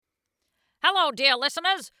Hello, dear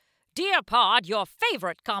listeners. Dear Pod, your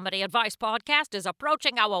favorite comedy advice podcast, is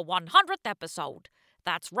approaching our 100th episode.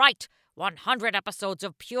 That's right, 100 episodes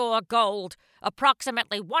of pure gold,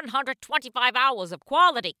 approximately 125 hours of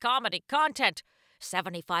quality comedy content,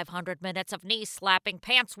 7,500 minutes of knee-slapping,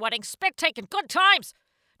 pants-wetting, spit-taking good times.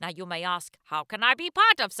 Now you may ask, how can I be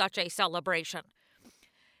part of such a celebration?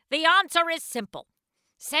 The answer is simple.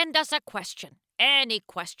 Send us a question, any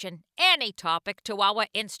topic, to our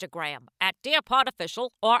Instagram at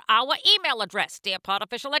DearPodOfficial or our email address,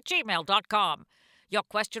 dearpodofficial@gmail.com. Your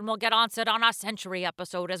question will get answered on our century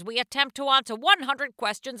episode as we attempt to answer 100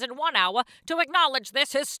 questions in 1 hour to acknowledge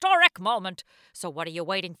this historic moment. So what are you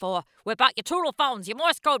waiting for? Whip out your Tootle phones, your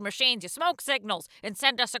Morse code machines, your smoke signals, and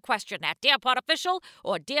send us a question at DearPodOfficial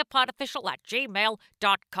or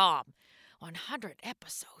dearpodofficial@gmail.com. 100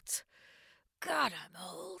 episodes. God, I'm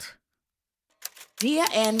old. Dear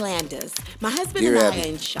Ann Landis, my husband Dear and I Abby, are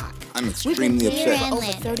in shock. I'm We've extremely been married upset. for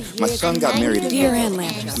over 30 years. My son got married Dear again. Ann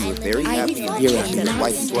Landis. We were very happy and Dear welcomed his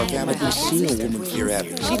wife into our family. But she is a woman. Dear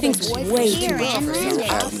Abby. She thinks way too much of Dear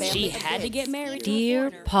herself. Abby. She had to get married.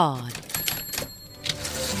 Dear Pod.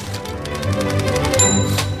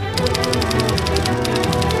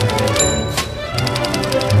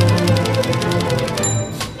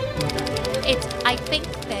 I think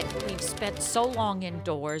that we've spent so long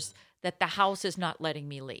indoors that the house is not letting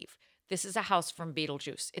me leave. This is a house from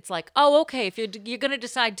Beetlejuice. It's like, oh, okay, if you're going to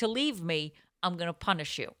decide to leave me, I'm going to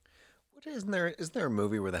punish you. What isn't there a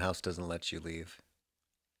movie where the house doesn't let you leave?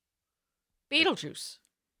 Beetlejuice. Is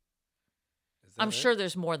that I'm it? sure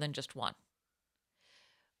there's more than just one.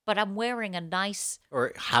 But I'm wearing a nice...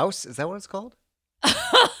 Or House? Is that what it's called?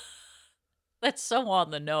 That's so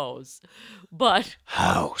on the nose. But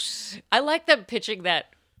House. I like them pitching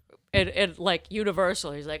that in like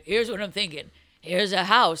Universal. He's like, here's what I'm thinking. Here's a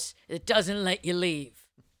house that doesn't let you leave.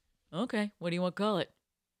 Okay, what do you want to call it?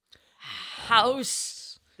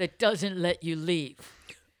 House that doesn't let you leave.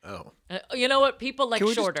 Oh. You know what? People like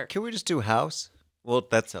Can shorter. we just do House? Well,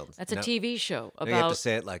 that sounds... That's a TV show You have to about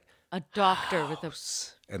say it like... a doctor with a...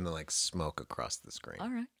 House, and then like smoke across the screen.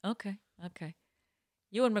 All right, okay.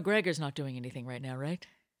 Ewan McGregor's not doing anything right now, right?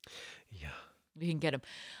 Yeah. You can get him.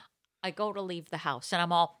 I go to leave the house, and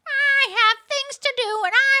I'm all, I have things to do,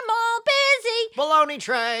 and I'm all busy. Bologna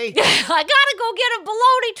tray. I gotta go get a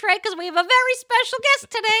bologna tray because we have a very special guest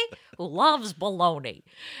today who loves bologna.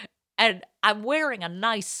 And I'm wearing a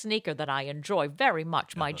nice sneaker that I enjoy very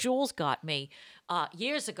much. My Jules got me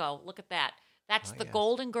years ago. Look at that. That's the yes.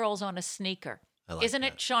 Golden Girls on a sneaker. I like Isn't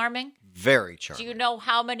that. it charming? Very charming. Do you know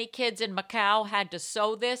how many kids in Macau had to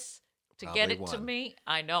sew this to get Probably it to one. me?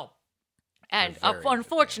 I know. And They're very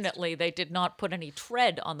unfortunately, they did not put any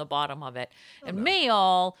tread on the bottom of it. Me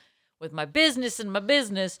all, with my business and my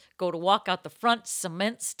business, go to walk out the front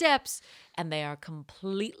cement steps, and they are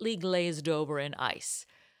completely glazed over in ice.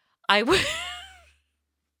 Where'd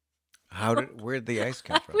the ice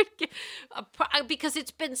come from? Because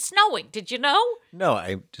it's been snowing. Did you know? No,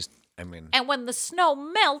 mean... And when the snow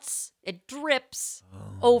melts, it drips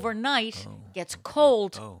overnight, gets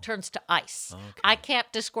cold, turns to ice. I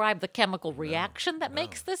can't describe the chemical reaction that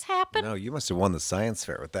makes this happen. No, you must have won the science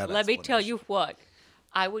fair with that. Let me tell you what.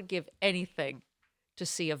 I would give anything to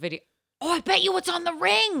see a video. Oh, I bet you it's on the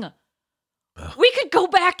Ring. We could go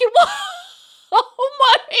back and watch. Oh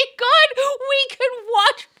my God. We could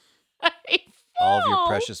watch my All of your fall.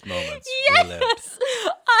 precious moments relived. Yes.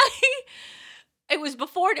 It was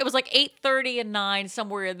before, it was like 8:30 and 9,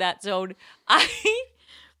 somewhere in that zone. I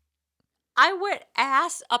went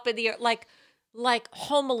ass up in the air, like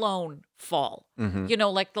Home Alone fall. Mm-hmm. You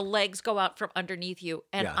know, like the legs go out from underneath you.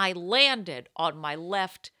 And Yeah. I landed on my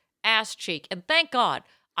left ass cheek. And thank God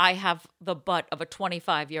I have the butt of a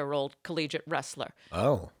 25-year-old collegiate wrestler.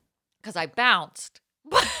 Oh. Because I bounced.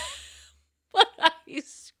 But I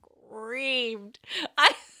screamed.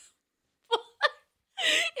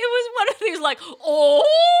 It was one of these like, oh,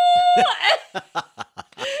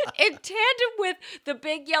 in tandem with the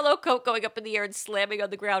big yellow coat going up in the air and slamming on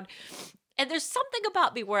the ground. And there's something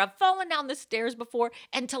about me where I've fallen down the stairs before,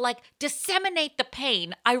 and to like disseminate the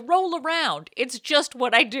pain, I roll around. It's just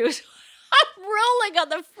what I do. So I'm rolling on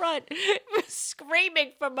the front,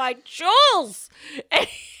 screaming for my Jules. And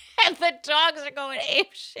the dogs are going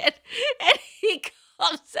ape shit. And he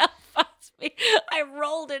comes up past me. I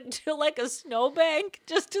rolled into like a snowbank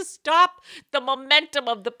just to stop the momentum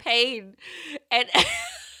of the pain. And I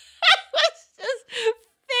was just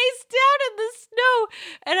face down in the snow.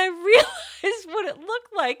 And I realized what it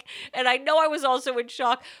looked like. like, and I know I was also in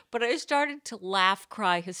shock, but I started to laugh,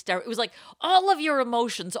 cry, hysterical. It was like all of your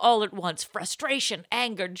emotions all at once: frustration,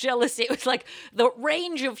 anger, jealousy. It was like the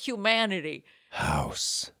range of humanity.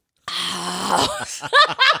 House.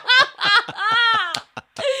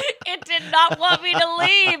 It did not want me to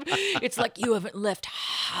leave. It's like, you haven't left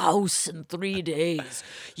house in 3 days.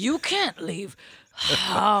 You can't leave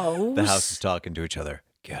house. The house is talking to each other.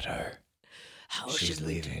 Get her. How She's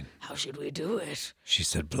leaving. How should we do it? She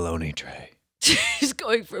said bologna tray. She's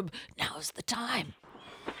going from, now's the time.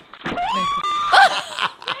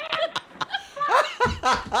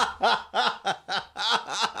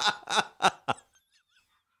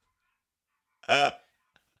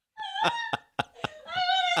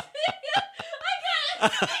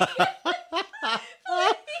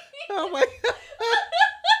 Oh my god.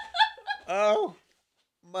 Oh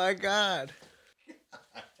my god.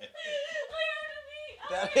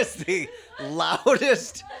 That is the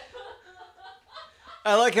loudest.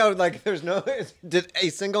 I like how there's no. Did a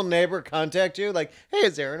single neighbor contact you? Like, hey,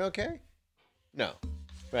 is Aaron okay? No,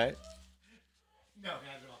 right? No, not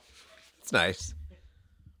at all. It's nice.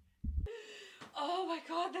 Oh my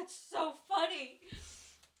God, that's so funny.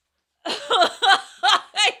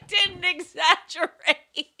 I didn't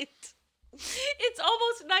exaggerate. It's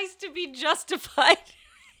almost nice to be justified.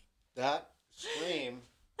 That scream.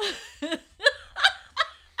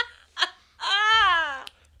 Ah!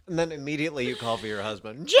 And then immediately you call for your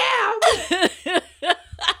husband.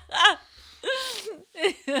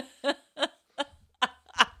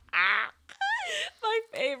 My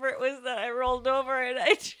favorite was that I rolled over and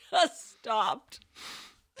I just stopped.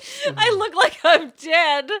 I look like I'm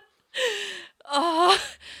dead. Oh,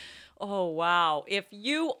 wow. If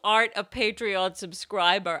you aren't a Patreon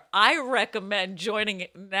subscriber, I recommend joining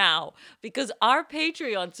it now, because our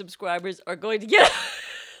Patreon subscribers are going to get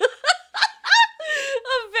a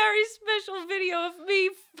very special video of me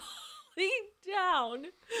falling down.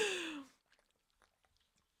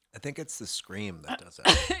 I think it's the scream that does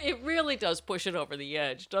it. It really does push it over the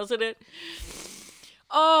edge, doesn't it?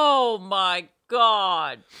 Oh, my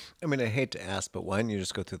God. I mean, I hate to ask, but why didn't you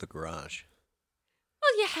just go through the garage?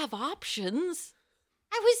 Well, you have options.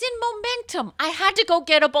 I was in momentum. I had to go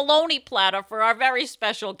get a bologna platter for our very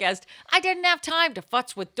special guest. I didn't have time to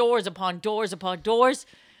futz with doors upon doors upon doors.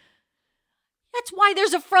 That's why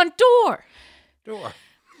there's a front door. Door.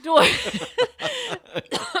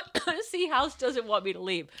 See, House doesn't want me to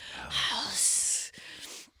leave. House.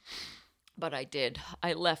 But I did.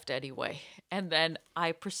 I left anyway. And then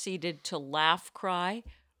I proceeded to laugh, cry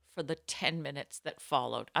for the 10 minutes that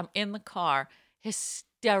followed. I'm in the car,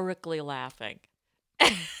 hysterically laughing.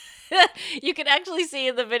 You can actually see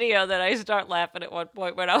in the video that I start laughing at one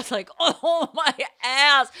point when I was like, oh my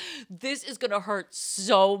ass, this is going to hurt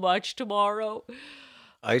so much tomorrow.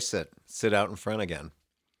 Ice it. Sit out in front again.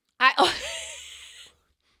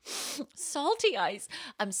 Salty ice.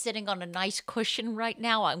 I'm sitting on a nice cushion right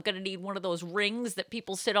now. I'm going to need one of those rings that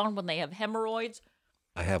people sit on when they have hemorrhoids.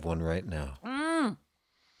 I have one right now.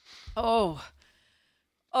 Oh,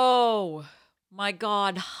 my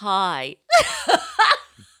God, hi.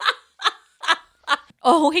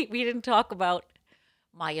 Oh, wait, we didn't talk about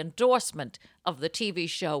my endorsement of the TV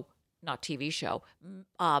show, not TV show,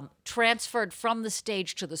 transferred from the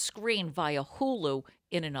stage to the screen via Hulu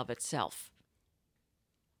in and of itself.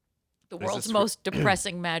 The world's most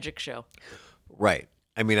depressing magic show. Right.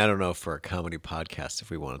 I mean, I don't know for a comedy podcast if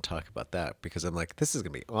we want to talk about that, because I'm like, this is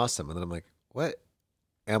going to be awesome. And then I'm like, what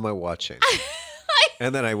am I watching?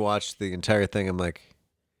 And then I watched the entire thing. I'm like,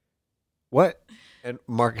 what? And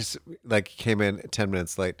Marcus came in 10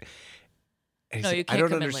 minutes late. And he No, said, you can't I don't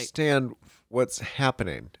come in late. understand what's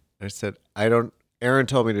happening. And I said, Aaron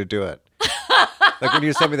told me to do it. Like when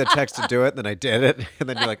you sent me the text to do it, then I did it. And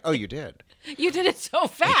then you're like, oh, you did. You did it so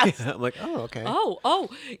fast. I'm like, oh, okay. Oh,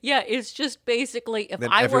 yeah. It's just basically if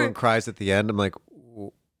Then I everyone were cries at the end. I'm like,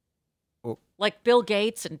 like Bill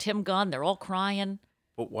Gates and Tim Gunn, they're all crying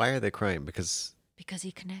but why are they crying? Because because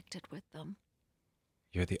he connected with them,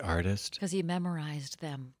 you're the artist. because he memorized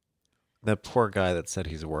them. That poor guy that said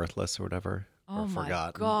he's worthless or whatever. Oh or my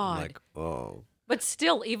forgotten. God. Like, oh. But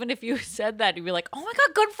still, even if you said that, you'd be like, oh my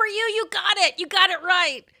God, good for you. You got it. You got it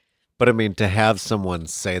right. But I mean, to have someone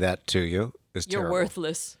say that to you is You're terrible.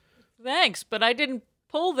 worthless. Thanks, but I didn't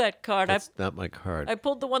pull that card. That's not my card. I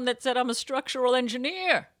pulled the one that said I'm a structural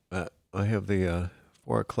engineer. I have the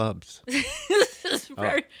 4 clubs. This is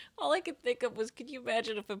very, all I could think of was, could you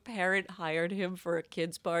imagine if a parent hired him for a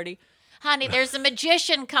kid's party? Honey, there's a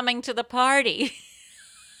magician coming to the party.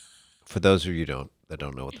 For those of you that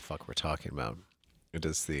don't know what the fuck we're talking about, it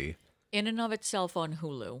is the in and of itself on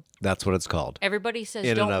Hulu. That's what it's called. Everybody says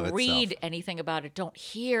In and of don't read itself. anything about it, don't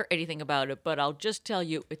hear anything about it, but I'll just tell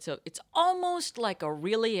you it's almost like a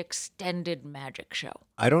really extended magic show.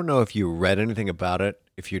 I don't know if you read anything about it,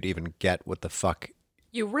 if you'd even get what the fuck.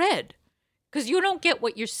 You read, because you don't get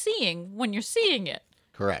what you're seeing when you're seeing it.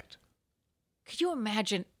 Correct. Could you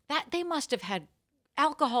imagine that? They must have had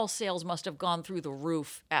alcohol sales must have gone through the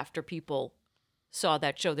roof after people saw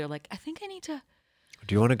that show. They're like, I think I need to.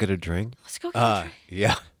 Do you want to get a drink? Let's go get a drink.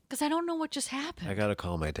 Yeah. Because I don't know what just happened. I got to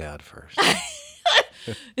call my dad first.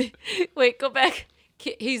 Wait, go back.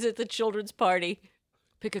 He's at the children's party.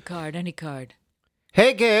 Pick a card, any card.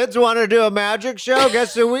 Hey, kids, want to do a magic show?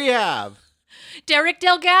 Guess who we have? Derek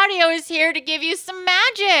Delgadio is here to give you some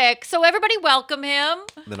magic. So everybody welcome him.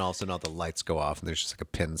 And then all of a sudden all the lights go off and there's just like a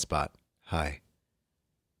pin spot. Hi.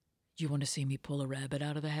 Do you want to see me pull a rabbit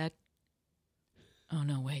out of the hat? Oh,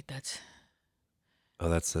 no, wait, that's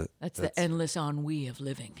the endless ennui of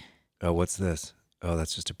living. Oh, what's this? Oh,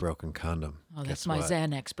 that's just a broken condom. Oh, that's Guess my what?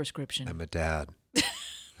 Xanax prescription. I'm a dad.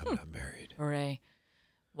 I'm not married. Hooray.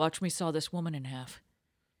 Watch me saw this woman in half.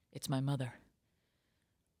 It's my mother.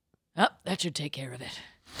 Oh, that should take care of it.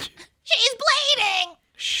 She's bleeding!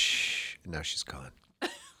 Shh. Now she's gone.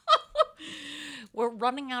 We're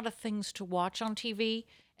running out of things to watch on TV,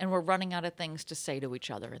 and we're running out of things to say to each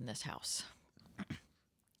other in this house.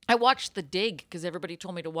 I watched The Dig because everybody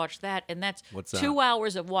told me to watch that, and that's What's that? 2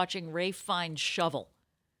 hours of watching Ray Fiennes shovel.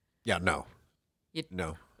 Yeah, no. You-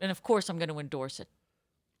 No. And of course, I'm going to endorse it.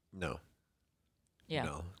 No. Yeah.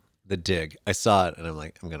 No. The Dig. I saw it and I'm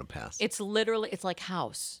like, I'm going to pass. It's like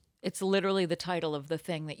House. It's literally the title of the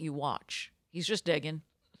thing that you watch. He's just digging.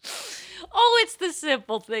 Oh, it's the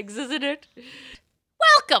simple things, isn't it?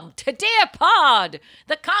 Welcome to Dear Pod,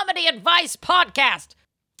 the comedy advice podcast.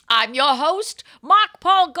 I'm your host, Mark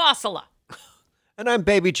Paul Gosselaar. And I'm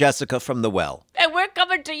baby Jessica from The Well. And we're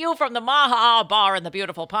coming to you from the Maha Bar in the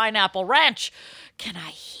beautiful Pineapple Ranch. Can I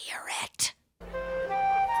hear it?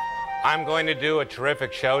 I'm going to do a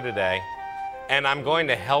terrific show today, and I'm going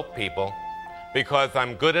to help people because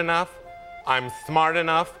I'm good enough, I'm smart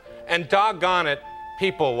enough, and doggone it,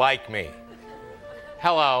 people like me.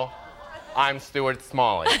 Hello, I'm Stuart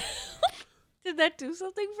Smalley. Did that do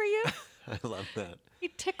something for you? I love that. He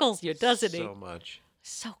tickles you, doesn't he? So much.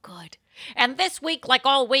 So good. And this week, like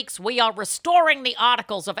all weeks, we are restoring the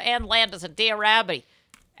articles of Ann Landis and Dear Abby.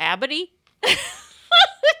 Abby?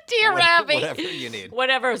 Dear Abby. Whatever you need.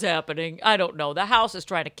 Whatever's happening. I don't know. The house is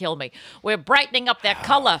trying to kill me. We're brightening up their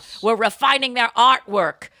color. We're refining their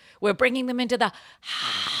artwork. We're bringing them into the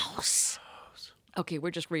house. Okay,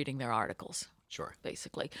 we're just reading their articles, Sure.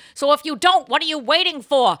 basically. So if you don't, what are you waiting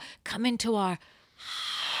for? Come into our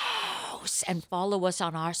house and follow us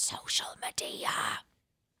on our social media.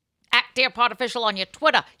 At Dear Pod Official on your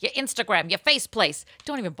Twitter, your Instagram, your Faceplace.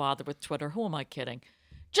 Don't even bother with Twitter. Who am I kidding?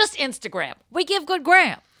 Just Instagram. We give good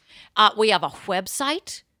gram. We have a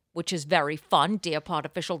website, which is very fun,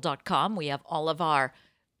 dearpodofficial.com. We have all of our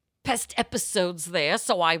past episodes there,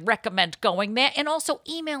 so I recommend going there. And also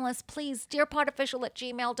email us, please,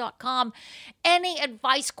 dearpodofficial@gmail.com. Any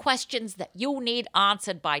advice questions that you need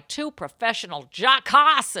answered by two professional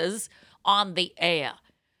jackasses on the air.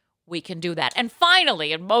 We can do that. And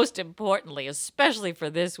finally, and most importantly, especially for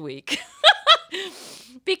this week,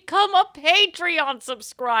 become a Patreon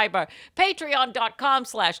subscriber.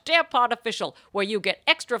 Patreon.com/DearPodOfficial, where you get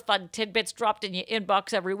extra fun tidbits dropped in your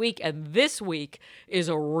inbox every week. And this week is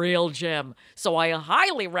a real gem. So I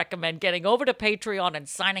highly recommend getting over to Patreon and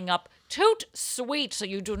signing up. Toot sweet, so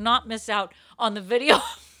you do not miss out on the video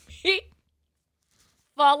of me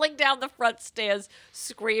falling down the front stairs,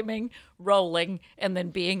 screaming, rolling, and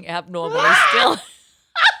then being abnormally still.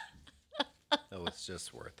 That was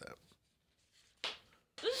just worth it.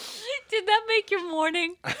 Did that make your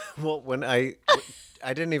morning? Well, when I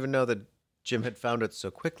didn't even know that Jim had found it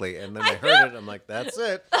so quickly, and then I heard it, I'm like, that's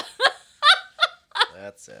it.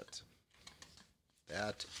 That's it.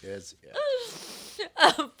 That is it.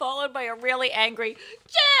 Followed by a really angry,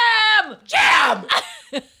 Jim! Jim!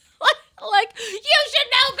 like, you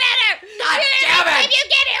should know better! God damn it! If you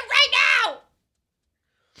get here right now!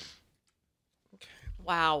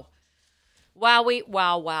 Wow. Wowie,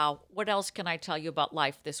 wow. What else can I tell you about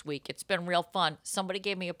life this week? It's been real fun. Somebody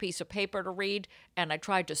gave me a piece of paper to read, and I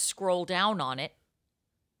tried to scroll down on it.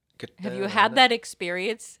 Have you had that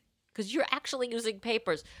experience? Because you're actually using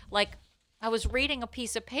papers. Like, I was reading a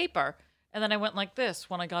piece of paper, and then I went like this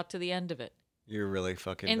when I got to the end of it. You're really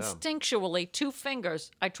fucking dumb. Instinctually, 2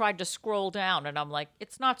 fingers, I tried to scroll down, and I'm like,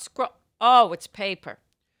 it's not scroll. Oh, it's paper.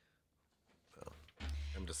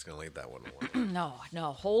 I'm just going to leave that one alone.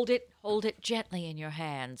 No, hold it gently in your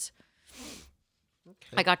hands.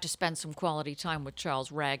 I got to spend some quality time with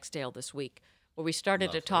Charles Ragsdale this week, where we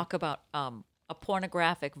started to talk about a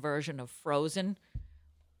pornographic version of Frozen,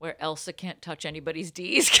 where Elsa can't touch anybody's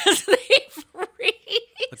D's because they freeze.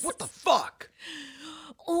 Like, what the fuck?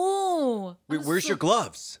 Oh, Wait, where's your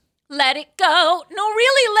gloves? let it go. No,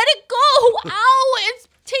 really, let it go. Ow, it's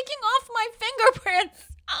taking off my fingerprints.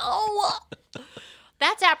 Ow.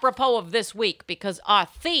 That's apropos of this week because our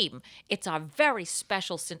theme, it's our very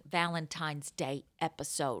special St. Valentine's Day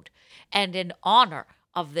episode. And in honor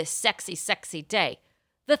of this sexy, sexy day,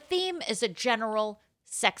 the theme is a general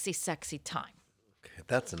sexy, sexy time. Okay,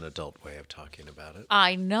 that's an adult way of talking about it.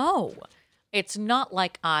 I know. It's not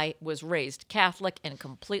like I was raised Catholic and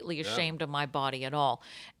completely ashamed of my body at all.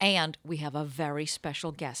 And we have a very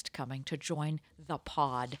special guest coming to join the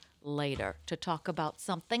pod later to talk about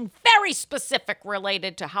something very specific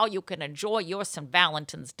related to how you can enjoy your St.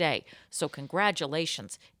 Valentine's Day. So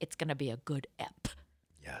congratulations. It's going to be a good ep.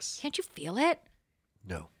 Yes. Can't you feel it?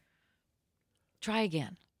 No. Try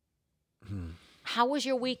again. How was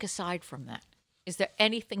your week aside from that? Is there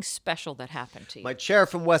anything special that happened to you? My chair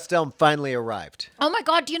from West Elm finally arrived. Oh my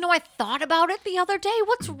God, do you know I thought about it the other day?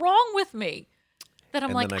 What's wrong with me? That I'm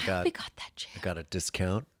And like, then I hope we got that chair. I got a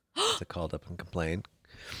discount. So I called up and complained.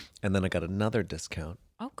 And then I got another discount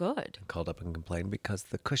Oh, good. and called up and complained because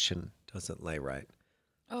the cushion doesn't lay right.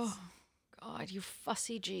 Oh, God, you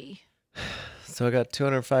fussy G. So I got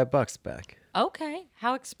 $205 back. Okay,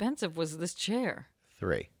 how expensive was this chair?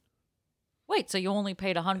 3. Wait, so you only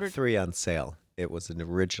paid $100? 3 on sale. It was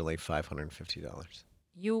originally $550.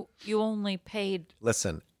 You only paid...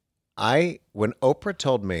 Listen, when Oprah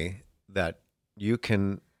told me that you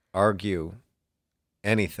can argue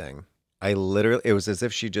anything, it was as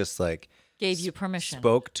if she just like Gave you permission.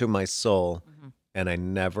 spoke to my soul, and I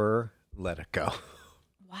never let it go.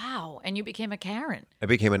 Wow, and you became a Karen. I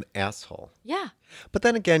became an asshole. Yeah. But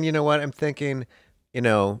then again, you know what? I'm thinking,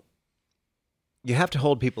 you have to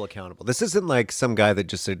hold people accountable. This isn't like some guy that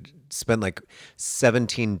just spent like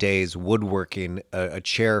 17 days woodworking a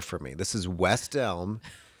chair for me. This is West Elm.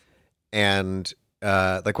 And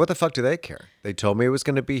like, what the fuck do they care? They told me it was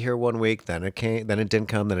going to be here one week. Then it came. Then it didn't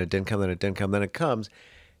come. Then it didn't come. Then it didn't come. Then it comes.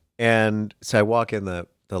 And so I walk in the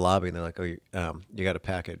lobby and they're like, "Oh, you got a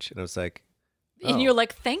package." And I was like, And you're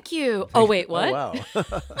like, thank you. Oh, wait, what? "Oh, wow."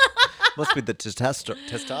 Must be the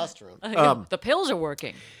testosterone. Yeah, the pills are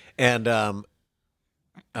working. And I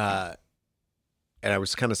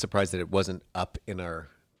was kind of surprised that it wasn't up in our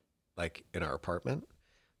apartment.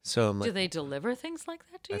 So I'm like, Do they deliver things like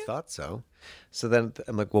that to I you? thought so. So then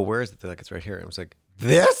I'm like, well, where is it? They're like, it's right here. And I was like,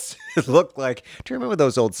 this? It looked like, do you remember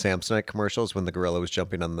those old Samsonite commercials when the gorilla was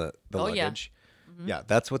jumping on the Oh, yeah. luggage? Yeah,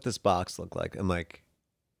 that's what this box looked like. I'm like,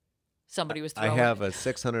 Somebody was I throwing have it. a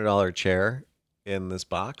 $600 chair in this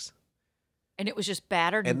box. And it was just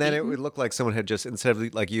battered And then it beaten? would look like someone had just, instead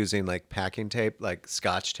of like using like packing tape, like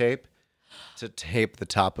Scotch tape to tape the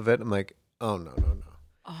top of it. I'm like, oh, no.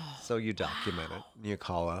 Oh, So you document it. You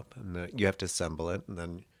call up and you have to assemble it. And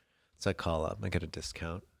then, so I call up, I get a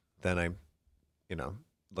discount. Then I,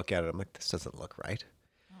 look at it. I'm like, this doesn't look right.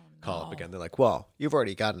 Call up again. They're like, well, you've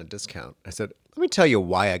already gotten a discount. I said, let me tell you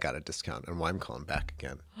why I got a discount and why I'm calling back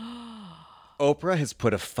again. Oprah has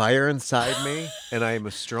put a fire inside me, and I am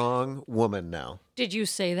a strong woman now. Did you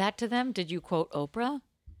say that to them? Did you quote Oprah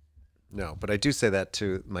No, but I do say that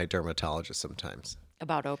to my dermatologist sometimes.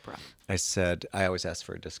 about Oprah? I said, I always ask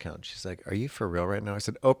for a discount. She's like, are you for real right now? I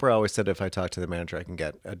said, Oprah always said if I talk to the manager, I can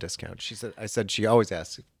get a discount. She always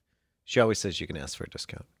says you can ask for a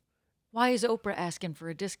discount. Why is Oprah asking for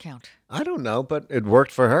a discount? I don't know, but it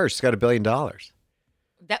worked for her. She's got $1 billion.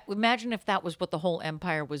 Imagine if that was what the whole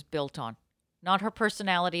empire was built on. Not her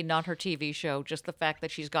personality, not her TV show, just the fact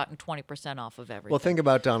that she's gotten 20% off of everything. Well, think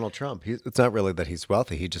about Donald Trump. It's not really that he's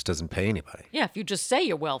wealthy. He just doesn't pay anybody. Yeah, if you just say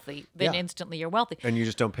you're wealthy, then Yeah. instantly you're wealthy. And you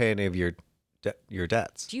just don't pay any of your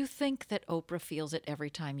debts. Do you think that Oprah feels it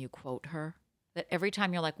every time you quote her? That every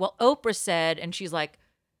time you're like, well, Oprah said, and she's like,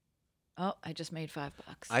 oh, I just made $5.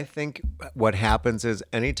 I think what happens is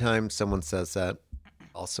anytime someone says that,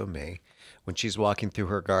 also me, when she's walking through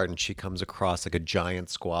her garden, she comes across like a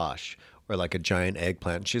giant squash or like a giant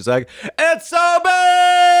eggplant. And she's like, it's so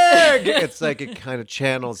big! It's like it kind of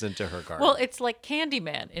channels into her garden. Well, it's like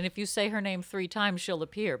Candyman. And if you say her name 3 times, she'll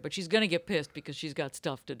appear. But she's going to get pissed because she's got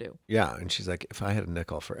stuff to do. Yeah, and she's like, if I had a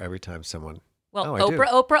nickel for every time someone... Well, Oh, I do.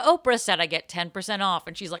 Oprah said I get 10% off.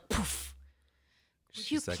 And she's like, poof. Would you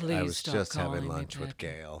She's like, please I was stop just calling having me lunch with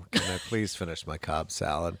Patrick? Gail. Can I please finish my Cobb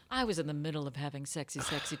salad? I was in the middle of having sexy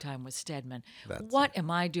time with Stedman. That's What am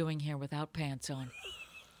I doing here without pants on?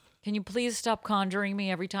 Can you please stop conjuring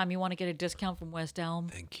me every time you want to get a discount from West Elm?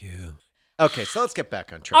 Thank you. Okay, so let's get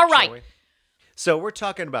back on track. All right. Shall we? So we're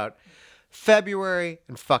talking about February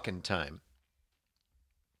and fucking time.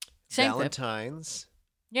 Same Valentine's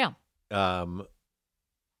Yeah.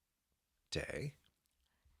 Day.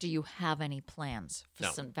 Do you have any plans for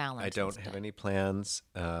No, St. Valentine's I don't Day? have any plans.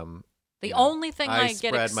 The only thing I get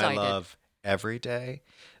spread excited. my love every day.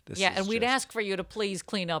 This Yeah, is and we'd just- ask for you to please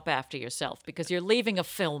clean up after yourself because you're leaving a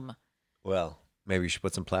film. Well, maybe you should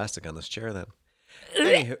put some plastic on this chair then.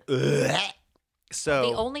 Anywho,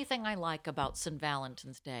 so The only thing I like about St.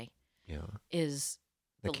 Valentine's Day yeah, is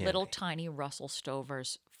The the little candy. tiny Russell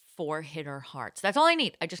Stover's 4-hitter hearts. That's all I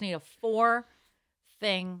need. I just need a 4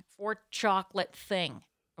 chocolate thing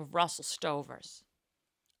of Russell Stover's.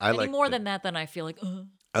 Any more than that, then I feel like,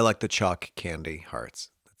 I like the chalk candy hearts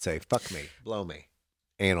that say "fuck me, blow me,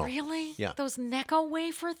 anal." really? Yeah. Those Necco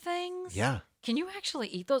wafer things? Yeah, Can you actually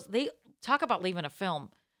eat those? They talk about leaving a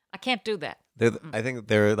film. I can't do that. I think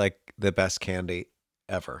they're like the best candy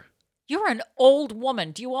ever. You're an old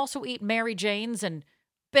woman. Do you also eat Mary Jane's and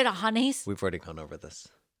bit of honeys? We've already gone over this.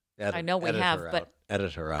 I know we edit have, her but out.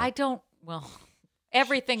 Edit her out. I don't. Well,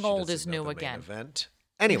 everything She old doesn't is know new the main again. Event.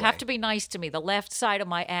 Anyway, You have to be nice to me. The left side of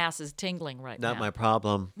my ass is tingling right now. not my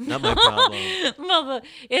problem. Not my problem. Mother,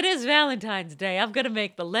 it is Valentine's Day. I'm going to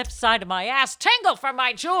make the left side of my ass tingle for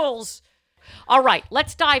my jewels. All right,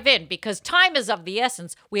 let's dive in because time is of the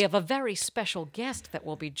essence. We have a very special guest that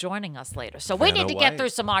will be joining us later. So we Vanna need to get White. through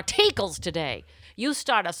some articles today. You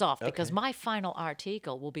start us off because Okay. my final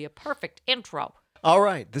article will be a perfect intro. All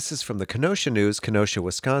right, this is from the Kenosha News, Kenosha,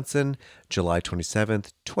 Wisconsin, July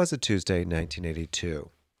 27th. 'Twas a Tuesday,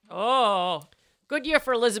 1982. Oh, good year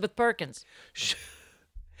for Elizabeth Perkins.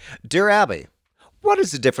 Dear Abby, what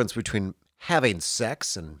is the difference between having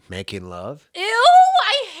sex and making love? Ew,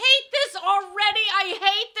 I hate this already. I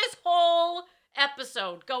hate this whole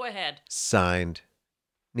episode. Go ahead. Signed,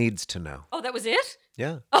 needs to know. Oh, that was it?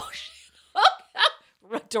 Yeah. Oh, shit.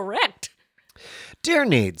 Direct. Dear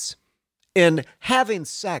Needs, in having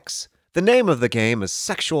sex, the name of the game is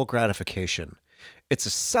sexual gratification. It's a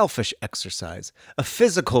selfish exercise, a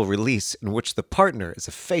physical release in which the partner is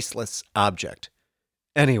a faceless object.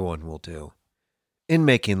 Anyone will do. In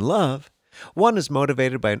making love, one is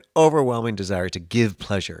motivated by an overwhelming desire to give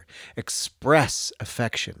pleasure, express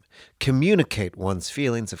affection, communicate one's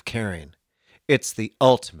feelings of caring. It's the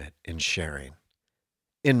ultimate in sharing.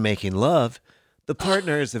 In making love, the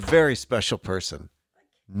partner is a very special person.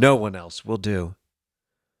 No one else will do.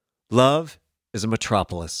 Love is a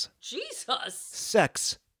metropolis. Jesus.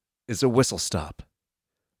 Sex is a whistle stop.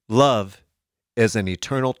 Love is an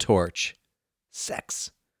eternal torch.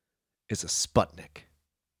 Sex is a Sputnik.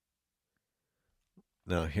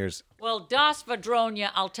 Now, Well, Das Vadronia,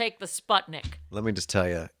 I'll take the Sputnik. let me just tell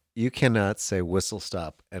you, you cannot say whistle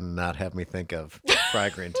stop and not have me think of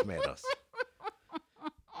fried green tomatoes.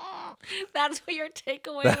 That's what your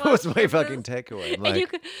takeaway That was. was my from fucking this? takeaway. I'm And you like,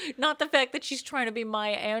 could, not the fact that she's trying to be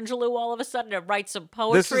Maya Angelou all of a sudden and write some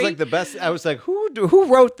poetry. this is like the best. I was like, who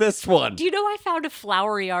wrote this one? Do you know I found a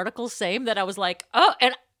flowery article saying that I was like, oh,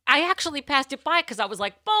 and I actually passed it by because I was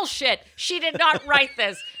like, bullshit. She did not write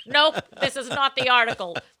this. Nope, this is not the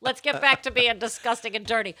article. Let's get back to being disgusting and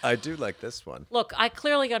dirty. I do like this one. Look, I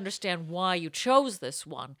clearly understand why you chose this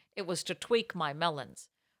one. It was to tweak my melons.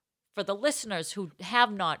 For the listeners who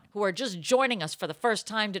are just joining us for the first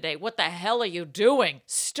time today, what the hell are you doing?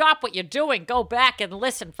 Stop what you're doing. Go back and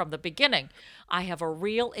listen from the beginning. I have a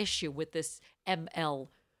real issue with this ML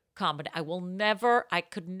comedy. I would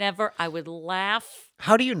laugh.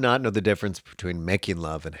 How do you not know the difference between making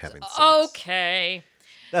love and having sex? Okay.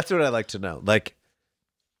 That's what I like to know. Like,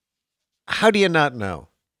 how do you not know?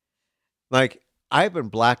 Like, I've been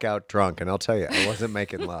blackout drunk, and I'll tell you, I wasn't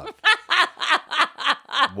making love.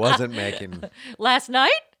 Wasn't making. Last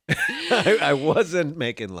night? I wasn't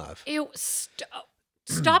making love. Ew,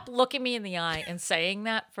 stop looking me in the eye and saying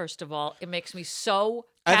that, first of all. It makes me so...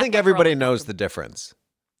 I think everybody knows the difference.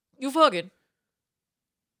 You fucking.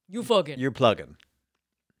 You fucking. You're plugging.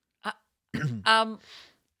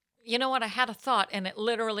 You know what? I had a thought, and it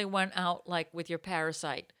literally went out like with your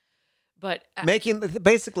parasite. But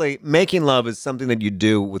Basically, making love is something that you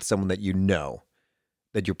do with someone that you know,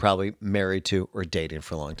 that you're probably married to or dating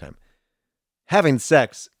for a long time. Having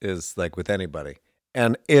sex is like with anybody,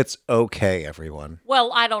 and it's okay, everyone.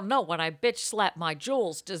 well, I don't know. When I bitch slap my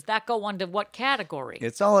jewels, does that go under what category?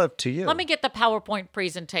 It's all up to you. Let me get the PowerPoint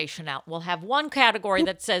presentation out. We'll have one category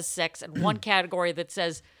that says sex and one category that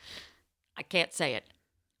says, I can't say it.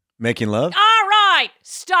 Making love? All right,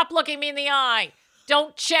 stop looking me in the eye.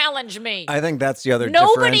 Don't challenge me. I think that's the other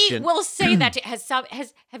Nobody differentiation. will say that.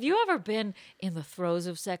 Have you ever been in the throes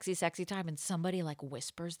of sexy time and somebody like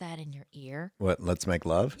whispers that in your ear? What? Let's make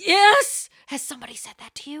love? Yes. Has somebody said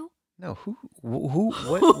that to you? No. Who?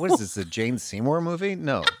 What is this? A Jane Seymour movie?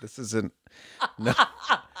 No, this isn't. No.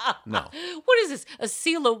 What is this? A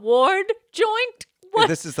Celia Ward joint? What?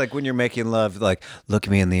 This is like when you're making love, like, look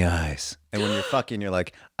me in the eyes. And when you're fucking, you're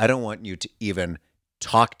like, I don't want you to even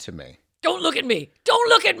talk to me. Don't look at me. Don't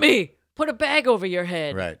look at me. Put a bag over your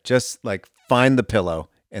head. Right. Just like find the pillow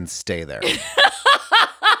and stay there.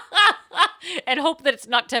 And hope that it's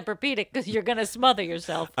not Tempur-Pedic because you're going to smother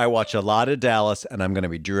yourself. I watch a lot of Dallas and I'm going to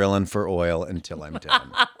be drilling for oil until I'm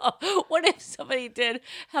done. What if somebody did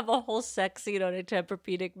have a whole sex scene on a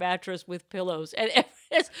Tempur-Pedic mattress with pillows? And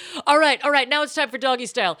it's, all right, now it's time for doggy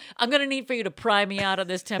style. I'm going to need for you to pry me out of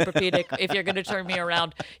this Tempur-Pedic if you're going to turn me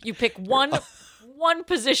around. You pick one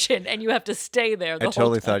position and you have to stay there the I whole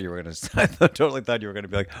totally time. thought you were going to. I totally thought you were going to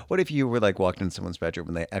be like, what if you were like walked in someone's bedroom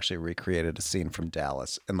and they actually recreated a scene from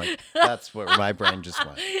Dallas? And like, that's where my brain just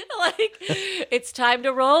went. Like, it's time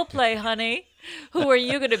to role play, honey. Who are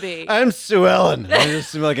you going to be? I'm Sue Ellen. I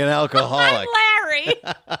just seem like an alcoholic. I'm Larry.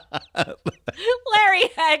 Larry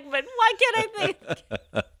Hagman. Why can't I think?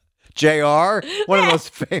 JR, one of the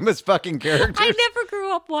most famous fucking characters. I never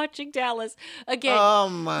grew up watching Dallas. Again, Oh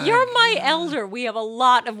my! you're my elder. We have a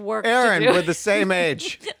lot of work Aaron, to do. we're the same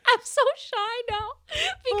age. I'm so shy now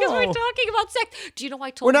because we're Oh. talking about sex. Do you know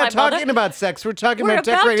I told We're not my talking mother? about sex. We're talking We're about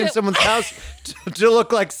about decorating to- someone's house to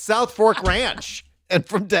look like South Fork Ranch and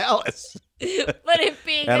from Dallas. But it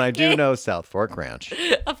being And a I do gay- know South Fork Ranch.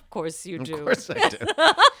 Of course you do. Of course I do.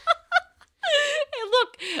 Hey,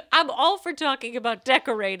 look, I'm all for talking about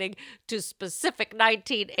decorating to specific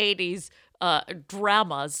 1980s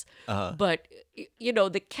dramas, but you know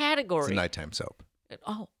the category. It's a nighttime soap.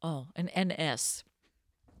 An NS.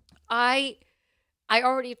 I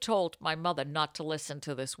already told my mother not to listen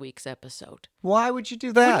to this week's episode. Why would you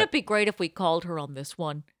do that? Wouldn't it be great if we called her on this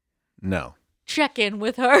one? No. Check in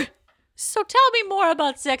with her. So tell me more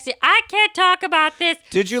about sexy. I can't talk about this.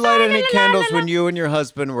 Did you light any candles La-la-la-la-la. when you and your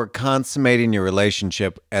husband were consummating your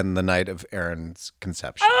relationship and the night of Aaron's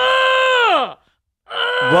conception? Ah!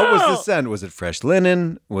 What was the scent? Was it fresh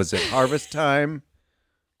linen? Was it harvest time?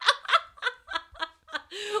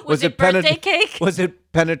 Was it birthday cake? Was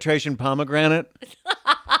it penetration pomegranate?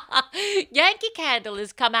 Yankee Candle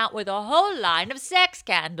has come out with a whole line of sex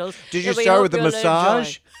candles. Did you that we start hope with the you'll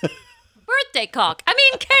massage? enjoy. Birthday cock. I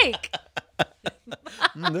mean cake.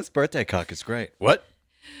 This birthday cock is great. What?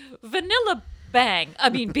 Vanilla bang. I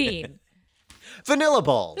mean bean. Vanilla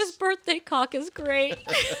balls. This birthday cock is great.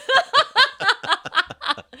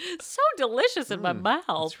 So delicious in my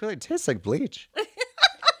mouth. It really tastes like bleach.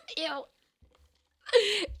 Ew.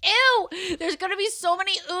 Ew. There's going to be so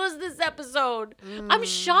many oohs this episode. I'm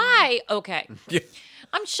shy. Okay.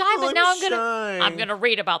 I'm shy, but I'm now shy. I'm going to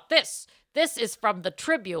read about this. This is from the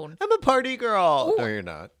Tribune. I'm a party girl. Ooh. No, you're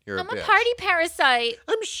not. You're I'm a a bitch. party parasite.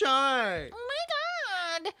 I'm shy. Oh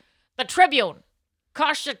my God. The Tribune.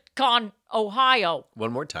 Coshocton, Ohio.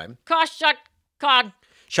 One more time. Coshocton,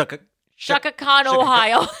 Shaka. Shaka-Con,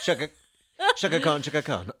 Ohio. Shaka. Shaka Khan, Shaka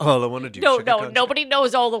Khan. All I want to do. No, Shaka no, Khan, nobody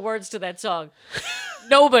knows all the words to that song.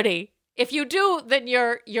 Nobody. If you do, then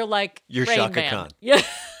you're like You're Rain Shaka Man. Khan. Yeah.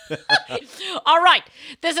 All right.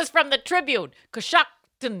 This is from the Tribune,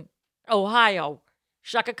 Coshocton, Ohio.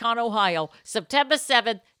 Shaka Khan, Ohio, September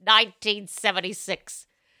 7th, 1976.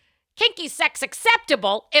 Kinky sex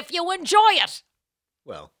acceptable if you enjoy it.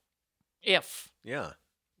 Well, If. yeah.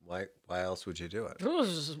 Why else would you do it?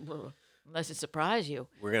 Unless it surprise you.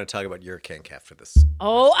 We're going to talk about your kink after this.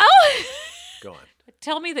 Oh. Go on.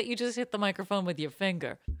 Tell me that you just hit the microphone with your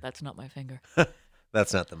finger. That's not my finger.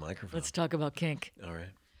 That's not the microphone. Let's talk about kink. All right.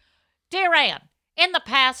 Dear Anne, in the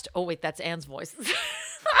past... Oh, wait, that's Anne's voice.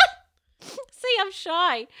 See, I'm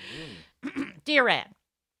shy. Dear Anne,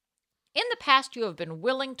 in the past you have been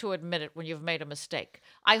willing to admit it when you've made a mistake.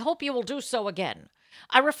 I hope you will do so again.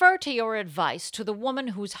 I refer to your advice to the woman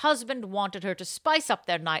whose husband wanted her to spice up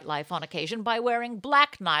their nightlife on occasion by wearing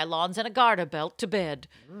black nylons and a garter belt to bed.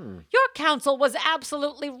 Your counsel was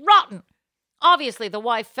absolutely rotten. Obviously, the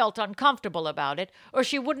wife felt uncomfortable about it, or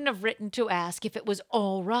she wouldn't have written to ask if it was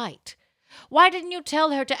all right. Why didn't you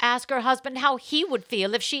tell her to ask her husband how he would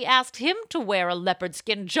feel if she asked him to wear a leopard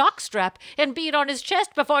skin jockstrap and beat on his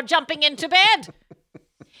chest before jumping into bed?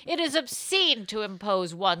 It is obscene to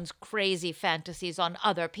impose one's crazy fantasies on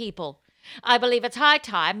other people. I believe it's high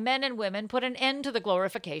time men and women put an end to the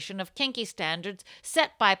glorification of kinky standards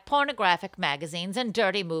set by pornographic magazines and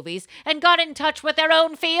dirty movies and got in touch with their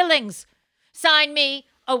own feelings. Sign me,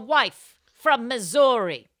 a wife from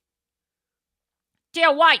Missouri.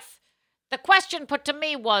 Dear wife, the question put to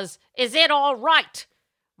me was, is it all right?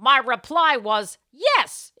 My reply was,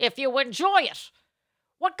 yes, if you enjoy it.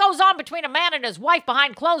 What goes on between a man and his wife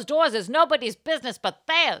behind closed doors is nobody's business but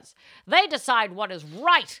theirs. They decide what is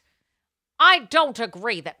right. I don't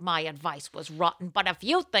agree that my advice was rotten, but if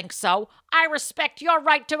you think so, I respect your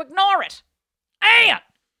right to ignore it. And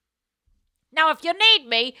now, if you need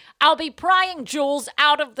me, I'll be prying Jules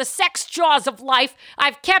out of the sex jaws of life.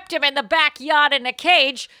 I've kept him in the backyard in a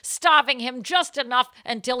cage, starving him just enough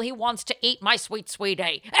until he wants to eat my sweet, sweet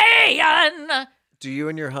A. Ian! Do you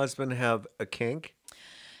and your husband have a kink?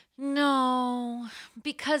 No,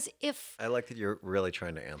 because if... I like that you're really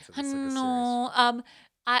trying to answer this like a serious.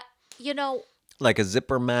 No, Like a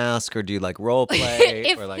zipper mask, or do you like role play?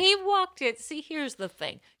 if or like... he walked in, see, here's the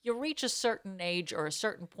thing. You reach a certain age or a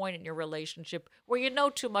certain point in your relationship where you know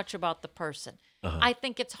too much about the person. I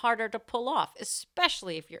think it's harder to pull off,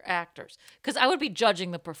 especially if you're actors, because I would be judging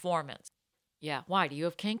the performance. Yeah, why? Do you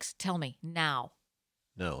have kinks? Tell me now.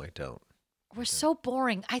 No, I don't. We're so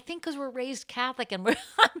boring. I think because we're raised Catholic and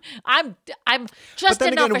I'm just But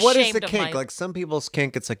then enough again, ashamed what is the of kink? my... Like some people's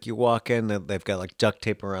kink, it's like you walk in, they've got like duct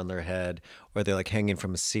tape around their head, or they're like hanging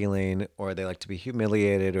from a ceiling, or they like to be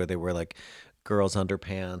humiliated, or they wear like girls'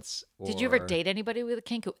 underpants. Did you ever date anybody with a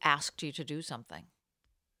kink who asked you to do something?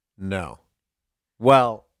 No.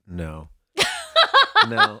 Well, no.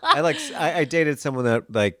 No. I dated someone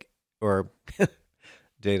that like, or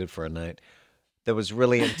dated for a night, that was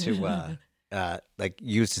really into like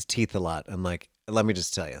used his teeth a lot. I'm like, let me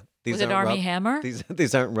just tell you, these Was it aren't Army Hammer?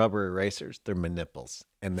 These aren't rubber erasers. They're manipples,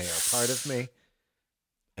 and they are part of me.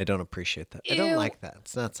 I don't appreciate that. I don't Ew. like that.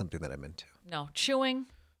 It's not something that I'm into. No. Chewing?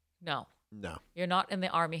 No. No. You're not in the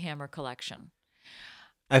Army Hammer collection.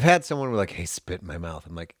 I've had someone who like, hey, spit in my mouth.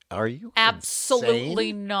 I'm like, are you Absolutely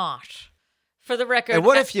insane? not. For the record. And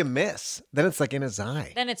what if you miss? Then it's like in his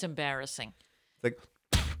eye. Then it's embarrassing. Like,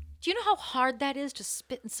 Do you know how hard that is to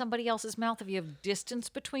spit in somebody else's mouth if you have distance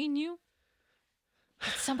between you?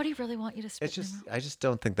 Does somebody really want you to spit it's in just, their mouth? I just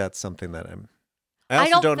don't think that's something that I'm. I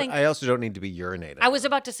I also don't need to be urinated. I was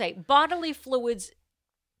about to say, bodily fluids,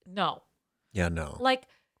 no. Yeah, no. Like,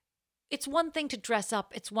 it's one thing to dress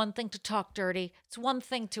up. It's one thing to talk dirty. It's one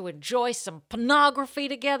thing to enjoy some pornography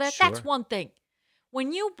together. That's Sure. one thing.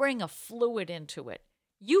 When you bring a fluid into it,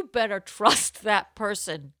 you better trust that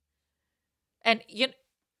person. And What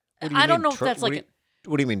do you I don't mean, know if that's like...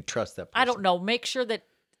 what do you mean trust that person? I don't know. Make sure that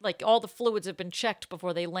like all the fluids have been checked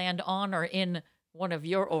before they land on or in one of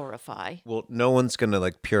your orifice. Well, no one's gonna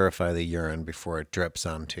like purify the urine before it drips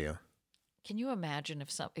onto you. Can you imagine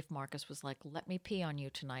if Marcus was like, "Let me pee on you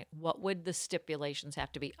tonight"? What would the stipulations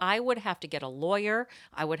have to be? I would have to get a lawyer.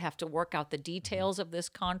 I would have to work out the details of this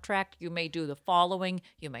contract. You may do the following.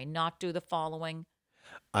 You may not do the following.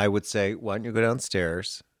 I would say, why don't you go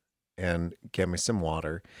downstairs and get me some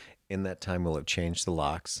water? In that time, we'll have changed the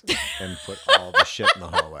locks and put all the shit in the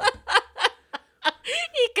hallway.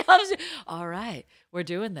 He comes, all right, we're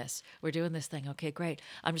doing this. We're doing this thing. Okay, great.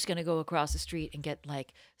 I'm just going to go across the street and get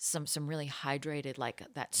like some really hydrated, like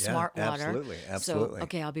that Yeah, smart water. absolutely. So,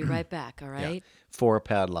 okay, I'll be right back. All right. 4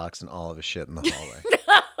 padlocks and all of his shit in the hallway.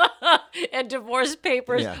 And divorce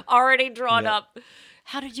papers Yeah. already drawn Yep. up.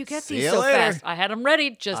 How did you get See these you so later. fast? I had them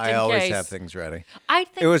ready just in I case. always have things ready. I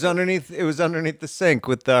think It was underneath the sink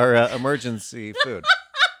with our emergency food.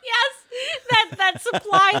 yes, that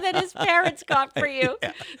supply that his parents got for you,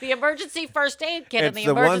 the emergency first aid kit and the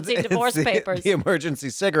emergency divorce papers, the emergency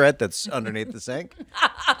cigarette that's underneath the sink.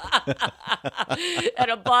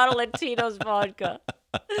 and a bottle of Tito's vodka.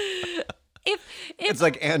 If It's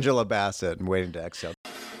like Angela Bassett and Waiting to Exhale.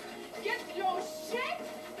 Get your shit!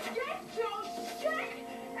 Get your shit!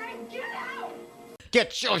 And get out!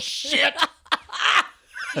 Get your shit.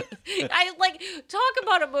 I like talk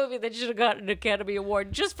about a movie that should have gotten an Academy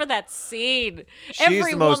Award just for that scene. She's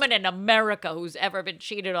Every the most- woman in America who's ever been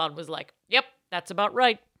cheated on was like, "Yep, that's about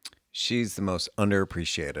right." She's the most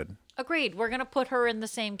underappreciated. Agreed. We're gonna put her in the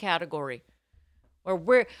same category. Or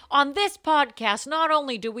we're on this podcast. Not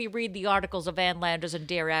only do we read the articles of Ann Landers and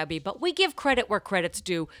Dear Abby, but we give credit where credit's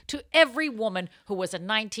due to every woman who was a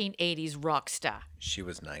 1980s rock star. She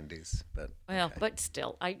was 90s, but Well, okay. but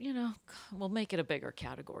still, we'll make it a bigger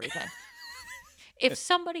category then. If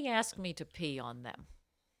somebody asked me to pee on them,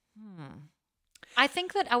 I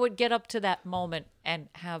think that I would get up to that moment and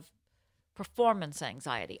have performance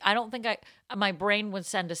anxiety. I don't think my brain would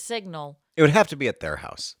send a signal. It would have to be at their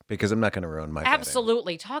house because I'm not going to ruin my bedding.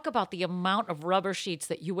 Absolutely. Talk about the amount of rubber sheets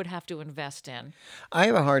that you would have to invest in. I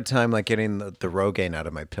have a hard time like getting the Rogaine out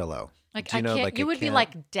of my pillow. Like Do you know, I can't. like, You it would be can't-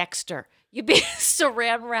 like Dexter. You'd be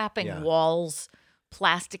saran wrapping Yeah. walls,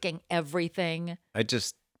 plasticking everything.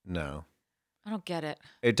 No. I don't get it.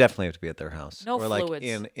 It definitely have to be at their house. No or like fluids.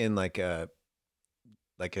 in like a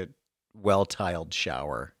well-tiled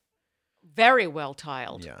shower. Very well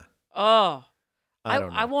tiled. Yeah. Oh, I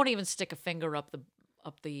don't know. I won't even stick a finger up the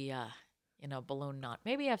balloon knot.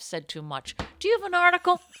 Maybe I've said too much. Do you have an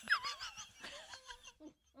article?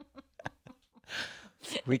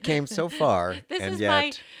 We came so far, This and is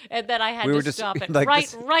yet and then I had we were to just stop it like right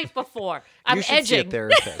this- right before. you I'm should see a edging.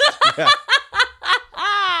 therapist. Yeah.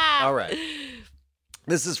 All right.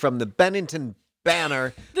 This is from the Bennington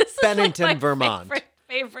Banner, This is Bennington, like my Vermont.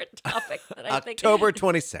 favorite topic that I think. October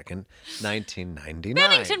 22nd, 1999.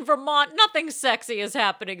 Bennington, Vermont. Nothing sexy is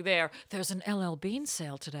happening there. There's an LL Bean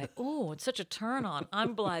sale today. Oh, it's such a turn on.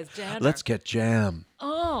 I'm Blythe Danner. Let's get jam.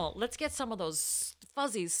 Oh, let's get some of those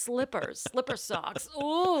fuzzy slipper socks.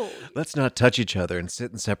 Ooh, Let's not touch each other and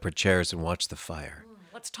sit in separate chairs and watch the fire.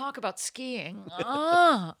 let's talk about skiing.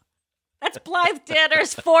 Ah, that's Blythe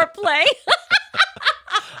Danner's foreplay.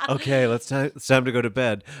 Okay, it's time to go to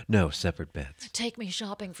bed. No, separate beds. Take me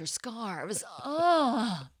shopping for scarves.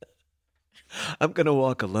 Ah. I'm going to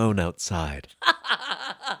walk alone outside.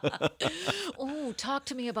 Oh, talk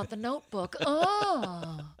to me about the Notebook.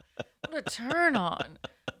 Oh, what a turn on.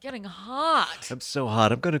 Getting hot. I'm so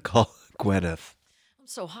hot. I'm going to call Gwyneth. I'm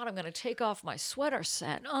so hot I'm going to take off my sweater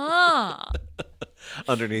set. Ah.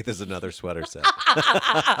 Underneath is another sweater set.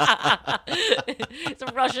 It's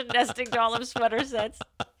a Russian nesting doll of sweater sets.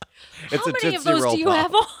 It's How a many of Tootsie those Roll do you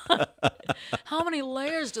pop. have on? How many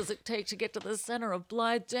layers does it take to get to the center of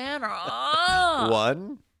Blythe Danner? Ah.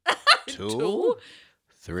 1, 2, Two,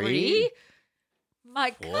 3, three.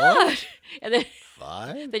 My God. And then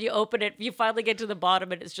 5. you open it, you finally get to the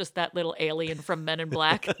bottom, and it's just that little alien from Men in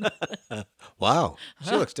Black. Wow,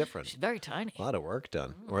 she looks different. She's very tiny. A lot of work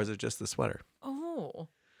done. Or is it just the sweater? Oh.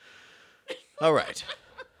 All right.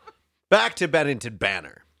 Back to Bennington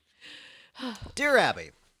Banner. Dear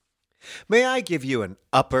Abby, may I give you an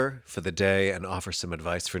upper for the day and offer some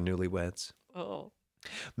advice for newlyweds? Oh.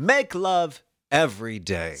 Make love every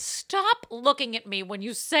day. Stop looking at me when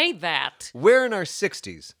you say that. We're in our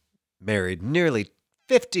 60s, married nearly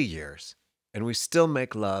 50 years, and we still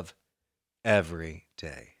make love every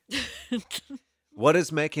day. What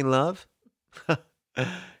is making love?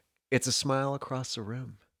 It's a smile across the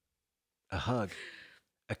room, a hug,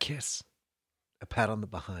 a kiss, a pat on the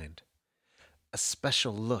behind, a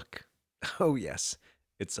special look. Oh, yes,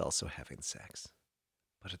 it's also having sex.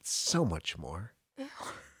 But it's so much more.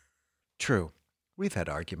 True, we've had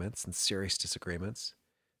arguments and serious disagreements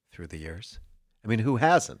through the years. I mean, who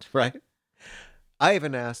hasn't, right? I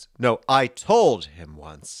told him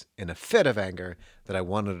once in a fit of anger that I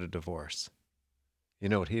wanted a divorce. You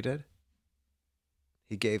know what he did?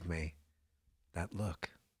 He gave me that look.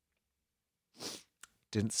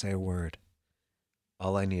 Didn't say a word.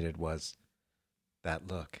 All I needed was that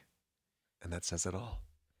look. And that says it all.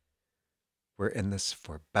 We're in this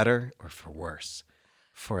for better or for worse,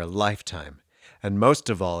 for a lifetime. And most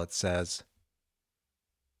of all, it says,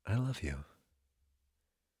 I love you.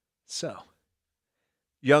 So,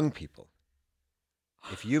 young people,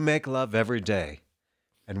 if you make love every day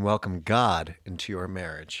and welcome God into your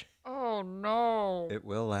marriage, Oh, no. it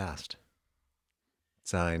will last.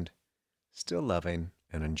 Signed, still loving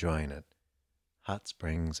and enjoying it, Hot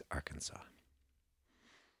Springs, Arkansas.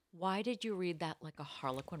 Why did you read that like a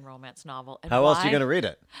Harlequin romance novel? And How else are you why- going to read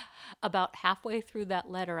it? About halfway through that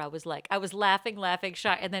letter, I was laughing,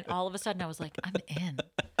 shy. And then all of a sudden I was like, I'm in.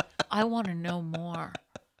 I want to know more.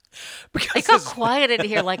 It got Because quiet in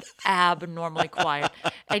here, like abnormally quiet.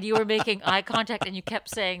 And you were making eye contact and you kept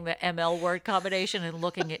saying the ML word combination and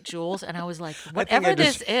looking at Jules. And I was like, whatever I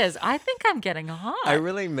just- this is, I think I'm getting hot. I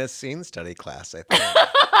really miss scene study class, I think.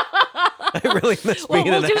 I really miss Well,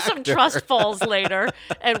 being we'll an do some actor. trust falls later,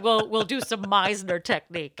 and we'll do some Meisner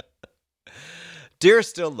technique. Dear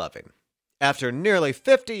Still Loving, after nearly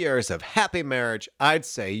 50 years of happy marriage, I'd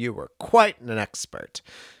say you were quite an expert.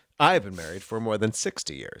 I've been married for more than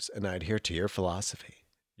 60 years, and I adhere to your philosophy.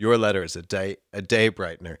 Your letter is a day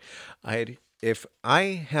brightener. If I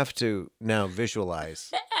have to now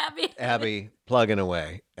visualize Abby. Abby plugging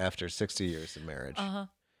away after 60 years of marriage,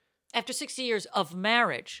 After 60 years of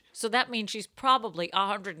marriage. So that means she's probably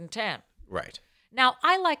 110. right? Now,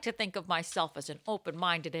 I like to think of myself as an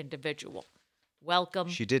open-minded individual. Welcome.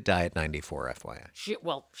 She did die at 94, FYI.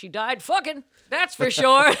 She died fucking. That's for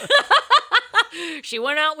sure. She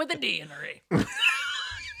went out with a deanery.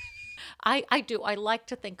 I do. I like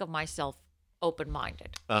to think of myself open-minded.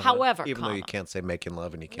 Uh-huh. However, even though you comma, can't say making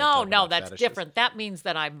love and you can't. no, talk about that's fetishes. different. That means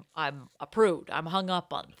that I'm a prude. I'm hung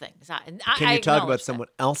up on things. Can I you talk acknowledge about that. someone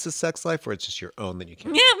else's sex life, or it's just your own that you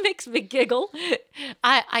can't? Yeah, it makes me giggle.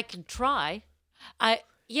 I can try.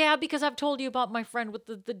 Yeah, because I've told you about my friend with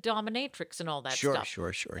the dominatrix and all that stuff.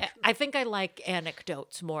 Sure. I think I like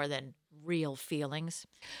anecdotes more than real feelings.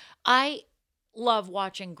 I love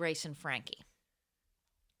watching Grace and Frankie.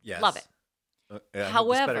 Yes. Love it. Yeah, this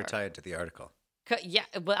However- better tie it to the article. Yeah,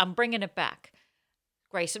 well, I'm bringing it back.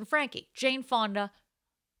 Grace and Frankie. Jane Fonda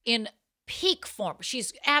in peak form.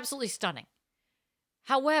 She's absolutely stunning.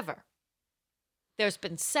 However, there's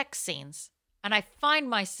been sex scenes, and I find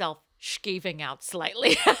myself skeeving out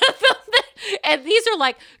slightly. And these are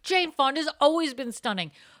like, Jane Fonda's always been stunning.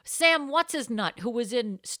 Sam What's-His-Nut, who was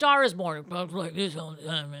in Star is Born, like this all the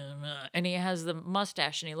time, and he has the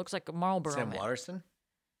mustache, and he looks like a Marlboro Sam man. Watterson.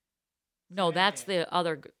 No, that's the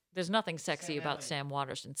other. There's nothing sexy about Sam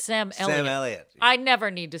Waterston. Sam Elliott. Sam Elliott. I never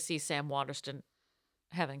need to see Sam Waterston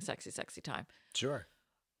having sexy time. Sure.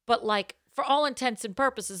 But like, for all intents and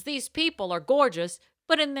purposes, these people are gorgeous,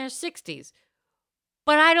 but in their 60s.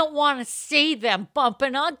 But I don't want to see them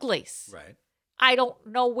bumping uglies. Right. I don't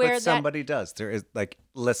know where But somebody does. There is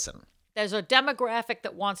listen. there's a demographic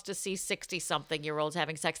that wants to see 60-something-year-olds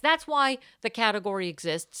having sex. That's why the category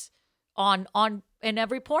exists on in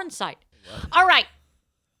every porn site. All right.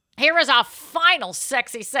 Here is our final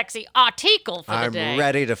sexy article for the I'm day.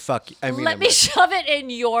 ready to fuck you. I mean, Let me shove it in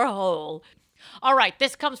your hole. All right,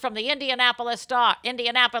 this comes from the Indianapolis Star,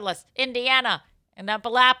 Indiana,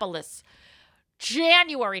 Annapolis,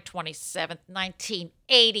 January 27th,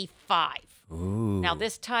 1985. Ooh. Now,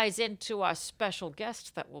 this ties into our special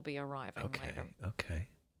guest that will be arriving later. Okay.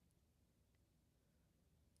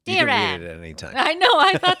 Dear you can Ann. read it at any time. I know.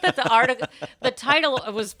 I thought that the title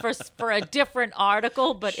was for a different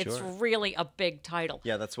article, but it's Sure. really a big title.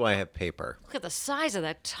 Yeah, that's why I have paper. Look at the size of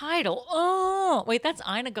that title. Oh, wait, that's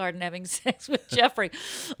Ina Garten having sex with Jeffrey.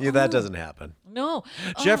 Yeah, that doesn't happen. No.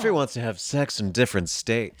 Jeffrey Oh, wants to have sex in different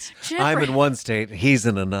states. Jeffrey- I'm in one state, he's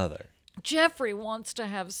in another. Jeffrey wants to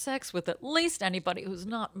have sex with at least anybody who's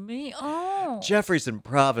not me. Oh. Jeffrey's in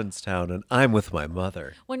Provincetown, and I'm with my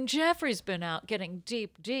mother. When Jeffrey's been out getting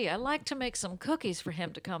deep D, I like to make some cookies for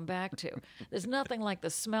him to come back to. There's nothing like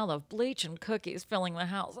the smell of bleach and cookies filling the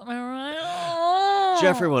house. Am I right? Oh.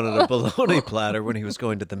 Jeffrey wanted a bologna platter when he was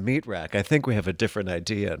going to the meat rack. I think we have a different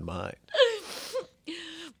idea in mind.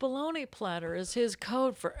 Bologna platter is his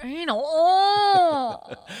code for anal. Oh.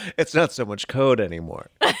 It's not so much code anymore,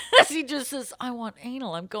 He just says, I want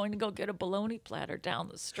anal. I'm going to go get a bologna platter down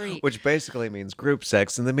the street. which basically means group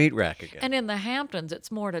sex in the meat rack again. And in the Hamptons, it's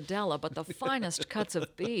mortadella, but the finest cuts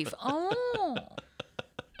of beef. Oh.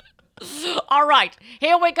 All right,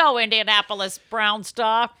 here we go, Indianapolis Brown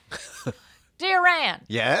Star. Dear Ann,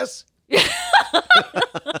 Yes?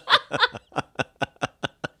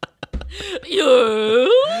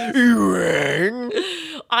 you. Ring?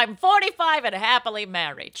 I'm 45 and happily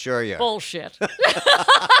married. Sure you are. Bullshit.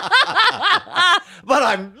 But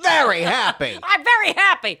I'm very happy. I'm very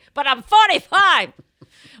happy, but I'm 45.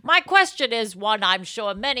 My question is one I'm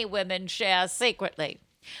sure many women share secretly.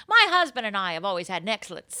 My husband and I have always had an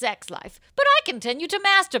excellent sex life, but I continue to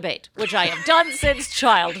masturbate, which I have done since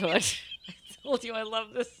childhood. I told you I love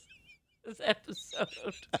this episode.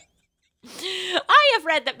 I have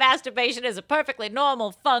read that masturbation is a perfectly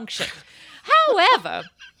normal function. However,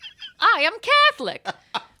 I am Catholic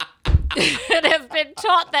and have been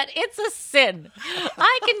taught that it's a sin.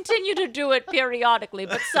 I continue to do it periodically,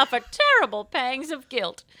 but suffer terrible pangs of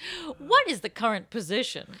guilt. What is the current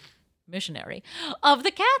position, missionary, of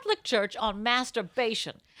the Catholic Church on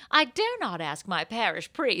masturbation? I dare not ask my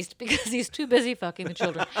parish priest because he's too busy fucking the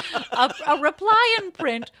children. A reply in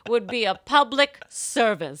print would be a public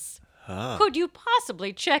service. Could you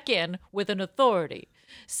possibly check in with an authority?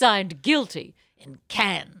 Signed, Guilty in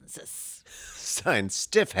Kansas. Signed,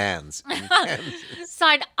 Stiff Hands.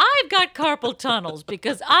 Signed, I've got carpal tunnels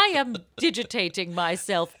because I am digitating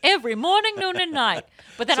myself every morning, noon, and night.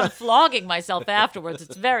 But then I'm flogging myself afterwards.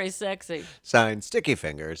 It's very sexy. Signed, Sticky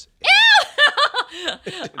Fingers.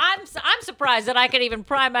 I'm surprised that I can even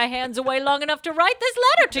pry my hands away long enough to write this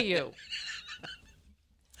letter to you.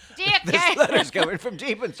 Dear This letter's coming from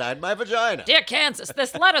deep inside my vagina. Dear Kansas,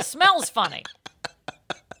 this letter smells funny.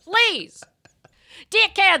 Please. Dear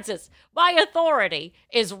Kansas, my authority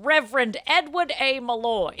is Reverend Edward A.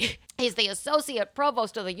 Malloy. He's the Associate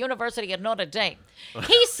Provost of the University of Notre Dame.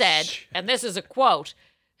 He said, and this is a quote,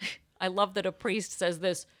 I love that a priest says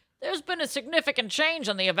this, there's been a significant change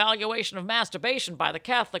in the evaluation of masturbation by the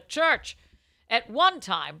Catholic Church. At one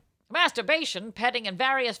time, Masturbation, petting, and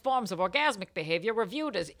various forms of orgasmic behavior were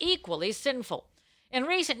viewed as equally sinful. In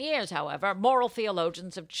recent years, however, moral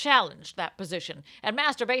theologians have challenged that position, and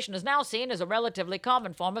masturbation is now seen as a relatively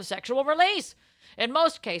common form of sexual release. In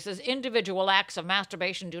most cases, individual acts of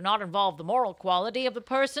masturbation do not involve the moral quality of the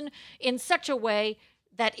person in such a way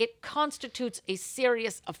that it constitutes a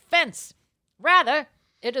serious offense. Rather,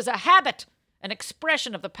 it is a habit, an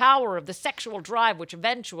expression of the power of the sexual drive which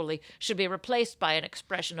eventually should be replaced by an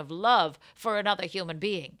expression of love for another human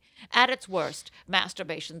being. At its worst,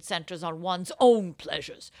 masturbation centers on one's own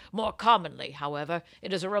pleasures. More commonly, however,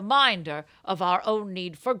 it is a reminder of our own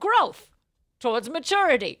need for growth towards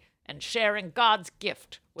maturity and sharing God's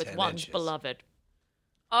gift with 10 one's inches. beloved.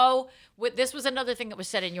 This was another thing that was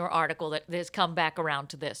said in your article that has come back around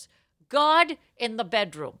to this. God in the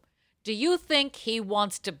bedroom. Do you think he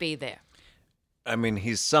wants to be there? I mean,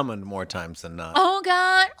 he's summoned more times than not. Oh,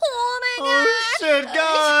 God. Oh, my God. Oh, shit,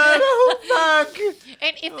 God. Oh, fuck.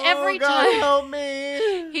 And if every God, time help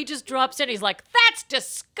me. he just drops in, he's like, that's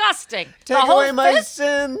disgusting. The Take whole away my fist-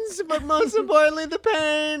 sins, but most importantly, the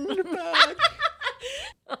pain.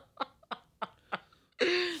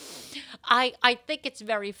 I think it's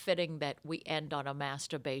very fitting that we end on a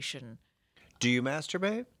masturbation. Do you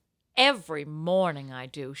masturbate? Every morning I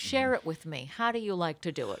do. Share it with me. How do you like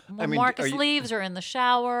to do it? When I mean, Marcus are you- leaves or in the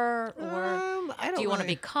shower? Or I don't do you want to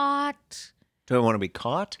really- be caught? Do I want to be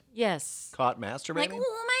caught? Yes. Caught masturbating? Like, oh my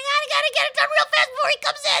God, I gotta get it done real fast before he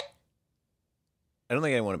comes in. I don't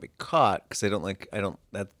think I want to be caught because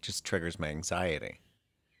that just triggers my anxiety.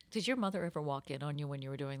 Did your mother ever walk in on you when you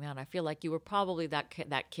were doing that? I feel like you were probably that kid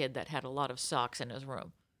that had a lot of socks in his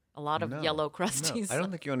room. A lot of No, yellow no, crusties. I don't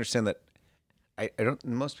think you understand that. I don't.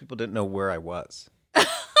 Most people didn't know where I was. Growing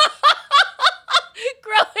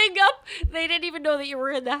up, they didn't even know that you were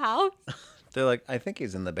in the house. They're like, I think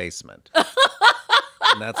he's in the basement.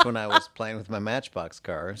 And that's when I was playing with my Matchbox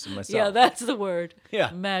cars and myself. Yeah, that's the word. Yeah.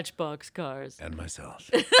 Matchbox cars. And myself.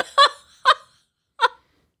 I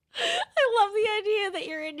love the idea that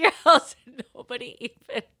you're in your house and nobody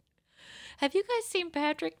even. Have you guys seen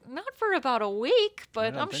Patrick? Not for about a week, I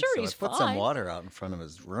but don't I'm think sure so. he's I put fine. some water out in front of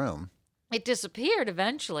his room. It disappeared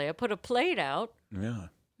eventually. I put a plate out. Yeah.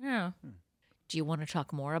 Yeah. Do you want to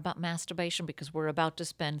talk more about masturbation? Because we're about to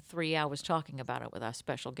spend 3 hours talking about it with our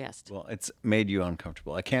special guest. Well, it's made you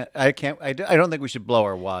uncomfortable. I don't think we should blow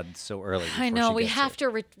our wad so early. I before know. she We gets have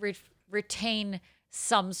here. to retain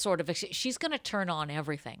some sort of. She's going to turn on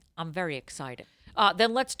everything. I'm very excited.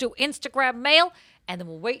 Then let's do Instagram mail, and then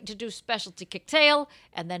we'll wait to do specialty cocktail,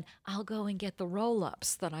 and then I'll go and get the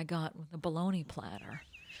roll-ups that I got with the bologna platter.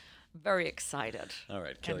 I'm very excited. All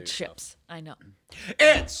right, kill and yourself. chips. I know.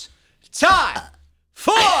 It's time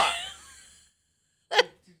for.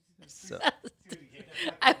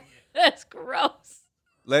 That's gross.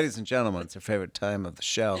 Ladies and gentlemen, it's our favorite time of the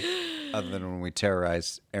show, other than when we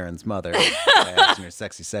terrorize Aaron's mother by asking her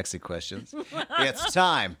sexy questions. It's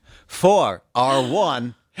time for our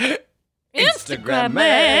one Instagram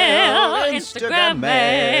mail. Instagram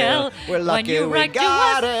mail. We're lucky When you we write to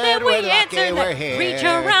got us, then it. We're we lucky answer we're that. here.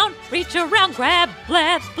 Reach around, grab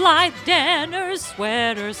Blythe Danner's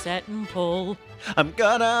sweater, set and pull. I'm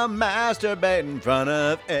gonna masturbate in front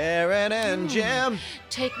of Aaron and Jim.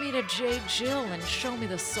 Take me to J. Jill and show me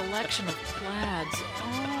the selection of plaids.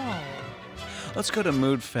 Oh. Let's go to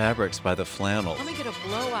Mood Fabrics by the Flannel. Let me get a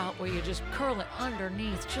blowout where you just curl it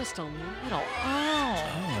underneath just a little.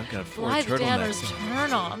 Oh, I've got 4 Blythe Danner's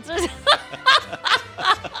turtlenecks. turn-ons.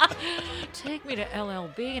 Take me to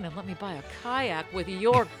LLB and let me buy a kayak with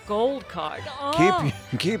your gold card. Oh.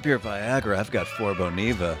 Keep your Viagra. I've got 4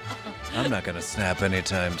 Boniva. I'm not gonna snap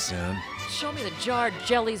anytime soon. Show me the jarred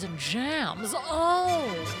jellies and jams.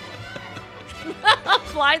 Oh.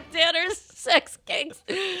 Blythe Danner's sex kinks.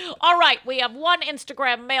 All right, we have one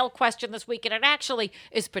Instagram mail question this week, and it actually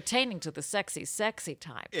is pertaining to the sexy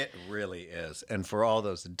time. It really is. And for all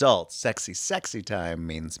those adults, sexy time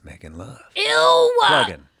means making love. Ew!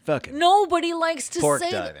 Fucking. Nobody likes to Pork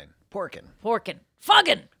say that. diving. Porkin'. Porkin'.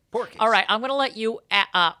 Fuggin'. Porkies. All right, I'm going to let you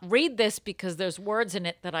read this because there's words in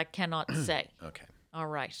it that I cannot say. Okay. All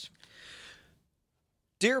right.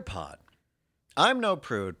 Dear Pod, I'm no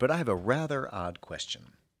prude, but I have a rather odd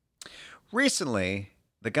question. Recently,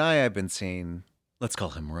 the guy I've been seeing, let's call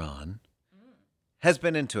him Ron, has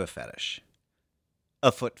been into a fetish.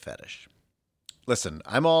 A foot fetish. Listen,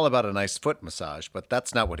 I'm all about a nice foot massage, but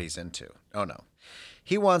that's not what he's into. Oh, no.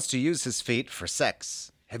 He wants to use his feet for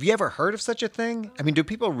sex. Have you ever heard of such a thing? I mean, do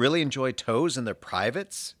people really enjoy toes in their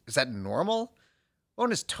privates? Is that normal?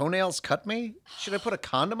 Won't his toenails cut me? Should I put a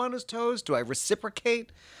condom on his toes? Do I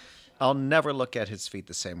reciprocate? I'll never look at his feet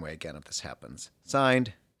the same way again if this happens.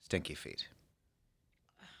 Signed, stinky feet.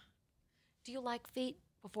 Do you like feet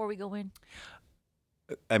before we go in?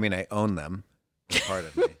 I mean, I own them. They're part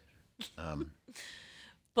of me.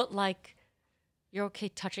 But like, you're okay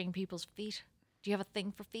touching people's feet? Do you have a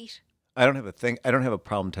thing for feet? I don't have a thing. I don't have a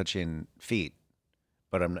problem touching feet,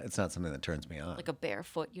 but it's not something that turns me on. Like a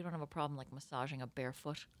barefoot? You don't have a problem like massaging a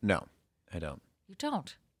barefoot? No, I don't. You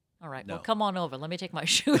don't? All right. No. Well, come on over. Let me take my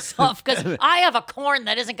shoes off because I have a corn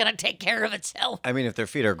that isn't going to take care of itself. I mean, if their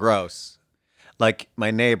feet are gross, like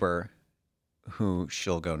my neighbor, who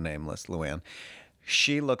she'll go nameless, Luann,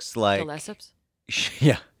 she looks like Deleseps?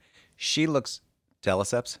 yeah, she looks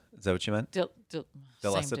Deliceps. Is that what you meant? Same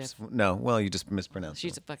Deliceps? diff. No, well, you just mispronounced.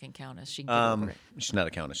 She's it. a fucking countess. She can get over it. She's not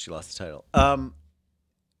a countess. She lost the title.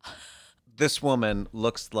 This woman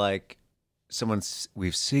looks like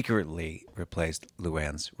we've secretly replaced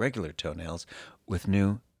Luann's regular toenails with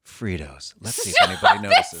new Fritos. Let's see if anybody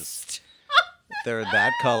notices. They're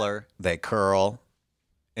that color. They curl.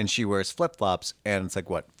 And she wears flip-flops, and it's like,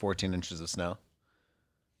 what, 14 inches of snow?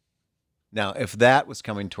 Now, if that was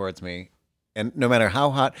coming towards me, and no matter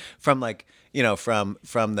how hot, from like, from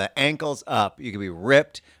the ankles up, you could be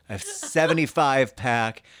ripped, a 75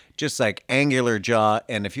 pack, just like angular jaw.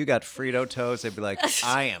 And if you got Frito toes, I'd be like,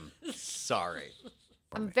 I am sorry.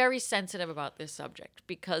 I'm very sensitive about this subject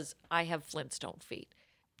because I have Flintstone feet.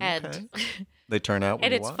 And Okay. They turn out when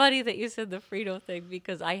and you it's want. funny that you said the Frito thing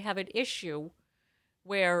because I have an issue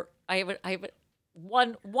where I have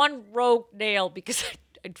one rogue nail because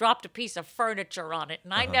I dropped a piece of furniture on it,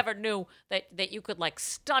 and I never knew that you could like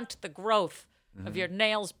stunt the growth of your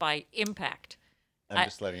nails by impact. I'm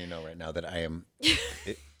just letting you know right now that I am,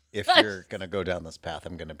 if you're going to go down this path,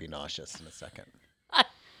 I'm going to be nauseous in a second.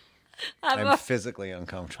 I'm physically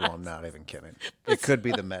uncomfortable. I'm not even kidding. It could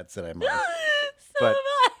be the meds that I'm on. So But am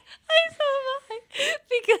I.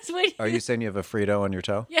 Because when are you saying you have a Frito on your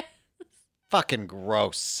toe? yeah. Fucking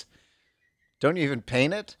gross. Don't you even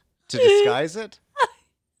paint it to disguise it?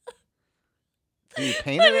 Do you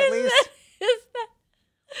paint it at least? Is that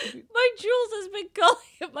my Jules has been calling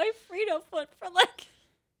it my Frito foot for like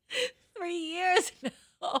 3 years now.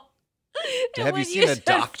 And Have you when seen a said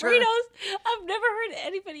doctor? Fritos, I've never heard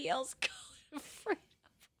anybody else call it Frito.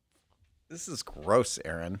 This is gross,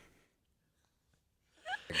 Aaron.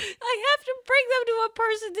 I have to bring them to a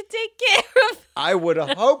person to take care of them. I would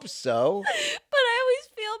hope so. But I always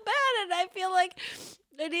feel bad, and I feel like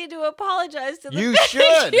I need to apologize to the You should.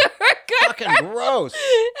 manicure Fucking gross.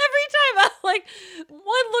 Every time I'm like,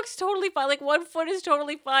 one looks totally fine, like one foot is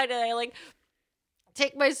totally fine, and I like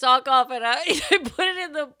take my sock off and I put it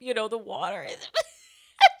in the water. Then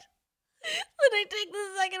I take the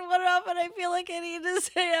second one off and I feel like I need to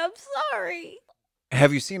say I'm sorry.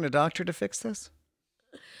 Have you seen a doctor to fix this?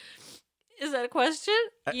 Is that a question?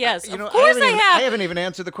 Yes, You know, of course I have. I haven't even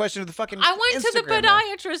answered the question of the fucking I went to the Instagram now.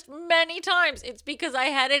 podiatrist many times. It's because I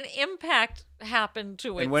had an impact happen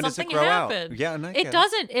to it. And when does it Something grow out? happened. Yeah, and I get it it.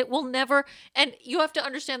 doesn't. It will never. And you have to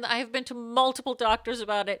understand that I have been to multiple doctors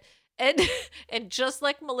about it. And just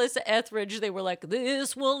like Melissa Etheridge, they were like,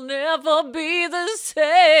 this will never be the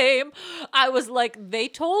same. I was like, they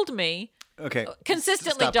told me. Okay.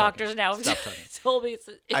 Consistently, Stop doctors talking. now Stop talking. told me.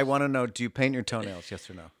 I want to know, do you paint your toenails, yes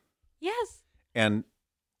or no? Yes. And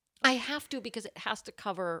I have to because it has to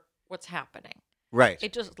cover what's happening. right.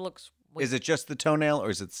 It just looks weird. Is it just the toenail or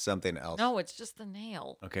is it something else? No, it's just the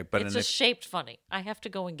nail. Okay, but it's in just shaped funny. I have to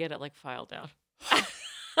go and get it like filed down.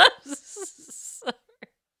 Sorry.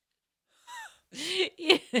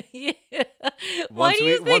 Yeah. Why do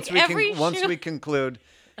you think every once shoe- we conclude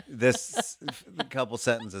this couple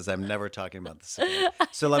sentences, I'm never talking about this again.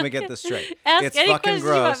 So let me get this straight. Ask It's any fucking questions you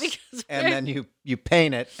want gross, because and we're- then you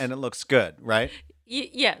paint it and it looks good, right?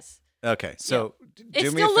 yes. Okay, so It do me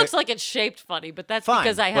a still looks fa- like it's shaped funny, but that's fine,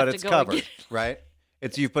 because I have but to it's go covered, and get right?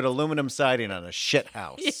 It's you've put aluminum siding on a shit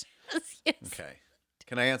house. yes, yes. Okay.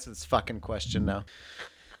 Can I answer this fucking question now?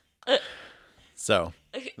 So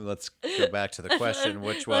let's go back to the question,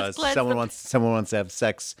 which was Let's someone wants to have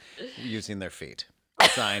sex using their feet.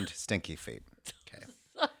 Signed, Stinky Feet. Okay.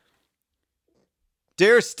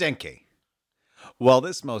 Dear Stinky, well,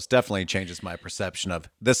 this most definitely changes my perception of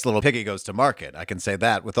this little piggy goes to market. I can say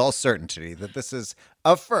that with all certainty that this is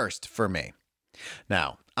a first for me.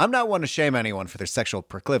 Now, I'm not one to shame anyone for their sexual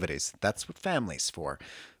proclivities. That's what family's for.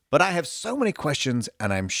 But I have so many questions,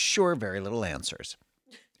 and I'm sure very little answers.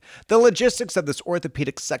 The logistics of this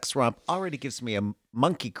orthopedic sex romp already gives me a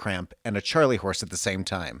monkey cramp and a Charlie horse at the same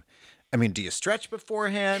time. I mean, do you stretch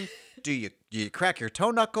beforehand? Do you crack your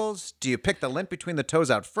toe knuckles? Do you pick the lint between the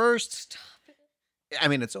toes out first? I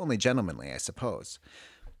mean, it's only gentlemanly, I suppose.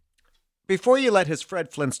 Before you let his Fred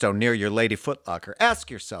Flintstone near your lady footlocker, ask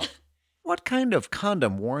yourself, what kind of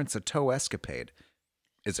condom warrants a toe escapade?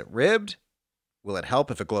 Is it ribbed? Will it help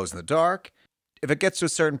if it glows in the dark? If it gets to a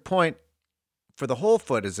certain point, for the whole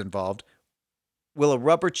foot is involved, will a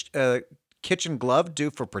rubber kitchen glove do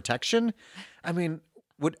for protection? I mean,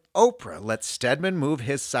 would Oprah let Stedman move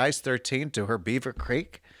his size 13 to her Beaver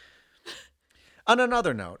Creek? On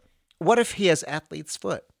another note, what if he has athlete's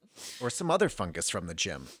foot or some other fungus from the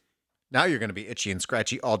gym? Now you're going to be itchy and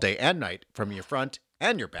scratchy all day and night from your front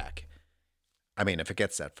and your back. I mean, if it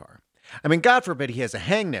gets that far. I mean, God forbid he has a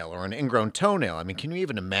hangnail or an ingrown toenail. I mean, can you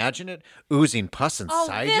even imagine it? Oozing pus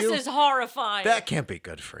inside you? This is horrifying. That can't be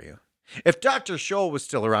good for you. If Dr. Scholl was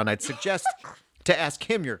still around, I'd suggest to ask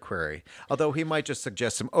him your query, although he might just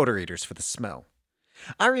suggest some odor eaters for the smell.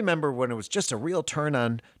 I remember when it was just a real turn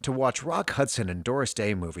on to watch Rock Hudson and Doris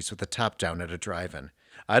Day movies with the top down at a drive-in.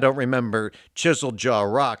 I don't remember Chiseled Jaw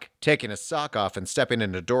Rock taking his sock off and stepping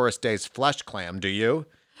into Doris Day's flesh clam, do you?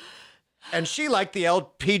 And she liked the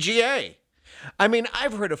LPGA. I mean,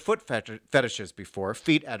 I've heard of foot fetishes before.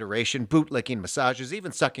 Feet adoration, bootlicking, massages,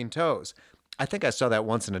 even sucking toes. I think I saw that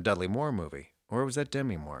once in a Dudley Moore movie. Or was that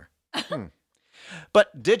Demi Moore?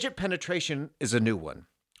 But digit penetration is a new one.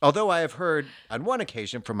 Although I have heard on one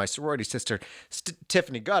occasion from my sorority sister,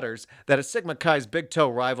 Tiffany Gutters, that a Sigma Chi's big toe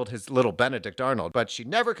rivaled his little Benedict Arnold, but she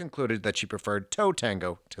never concluded that she preferred toe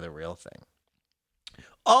tango to the real thing.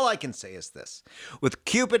 All I can say is this. With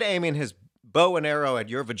Cupid aiming his bow and arrow at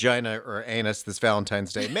your vagina or anus this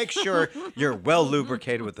Valentine's Day, make sure you're well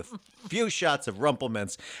lubricated with a few shots of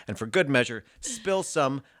Rumplemints, and for good measure, spill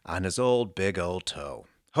some on his big old toe.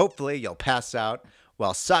 Hopefully, you'll pass out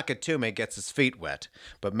while Sakatume gets his feet wet,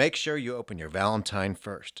 but make sure you open your Valentine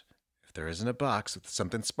first. If there isn't a box with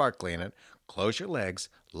something sparkly in it, close your legs,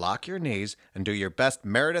 lock your knees, and do your best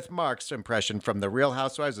Meredith Marks impression from The Real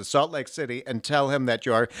Housewives of Salt Lake City and tell him that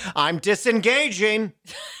you're, I'm disengaging.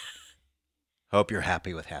 Hope you're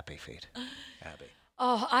happy with happy feet. Abby.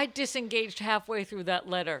 Oh, I disengaged halfway through that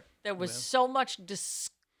letter. There was so much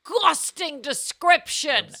disgusting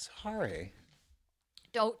description. I'm sorry.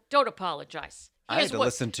 Don't apologize. I had to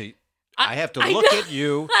listen to you. I have to look at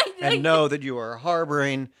you and know that you are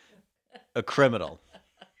harboring a criminal.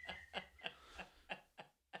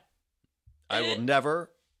 I will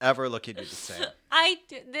never, ever look at you the same.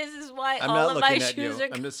 This is why I'm all not of my looking at shoes you. are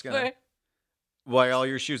I'm just gonna. Why all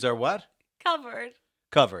your shoes are what? covered.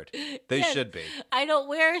 Covered. They Yes. should be. I don't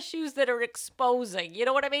wear shoes that are exposing. You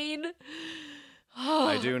know what I mean?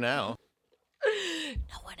 I do now.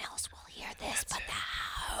 No one else will hear this but the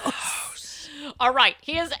house. All right,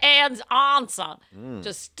 here's Anne's answer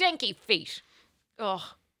to stinky feet. Ugh.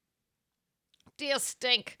 Dear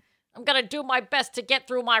Stink, I'm going to do my best to get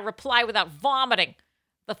through my reply without vomiting.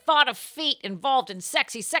 The thought of feet involved in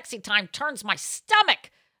sexy time turns my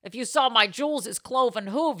stomach. If you saw my Jules' cloven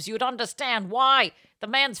hooves, you'd understand why. The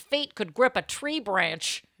man's feet could grip a tree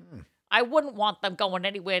branch. I wouldn't want them going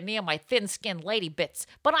anywhere near my thin-skinned lady bits,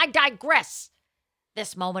 but I digress.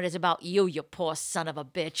 This moment is about you poor son of a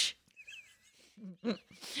bitch.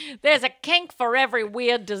 There's a kink for every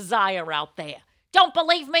weird desire out there. Don't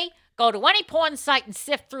believe me? Go to any porn site and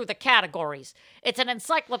sift through the categories. It's an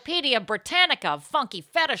Encyclopedia Britannica of funky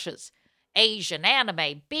fetishes. Asian,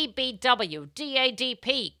 anime, BBW,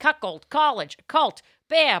 DADP, cuckold, college, occult,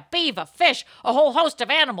 bear, beaver, fish, a whole host of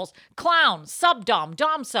animals, clown, subdom,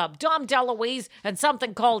 dom-sub, Dom DeLuise, and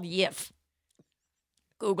something called YIF.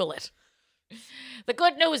 Google it. The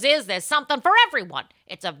good news is there's something for everyone.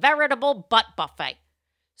 It's a veritable butt buffet.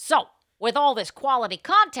 So, with all this quality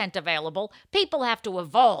content available, people have to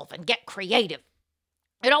evolve and get creative.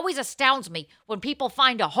 It always astounds me when people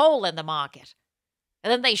find a hole in the market,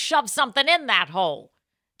 and then they shove something in that hole.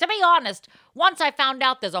 To be honest, once I found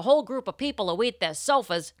out there's a whole group of people who eat their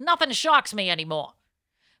sofas, nothing shocks me anymore.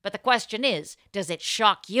 But the question is, does it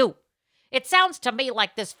shock you? It sounds to me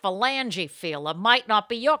like this phalange feeler might not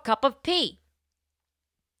be your cup of pee.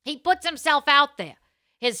 He puts himself out there,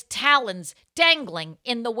 his talons dangling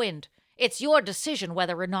in the wind. It's your decision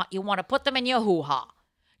whether or not you want to put them in your hoo-ha.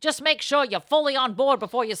 Just make sure you're fully on board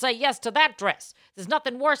before you say yes to that dress. There's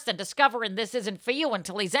nothing worse than discovering this isn't for you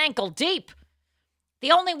until he's ankle deep.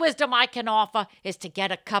 The only wisdom I can offer is to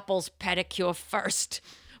get a couple's pedicure first.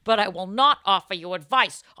 But I will not offer you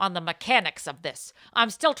advice on the mechanics of this. I'm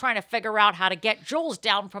still trying to figure out how to get Jules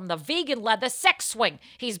down from the vegan leather sex swing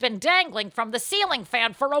he's been dangling from the ceiling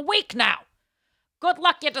fan for a week now. Good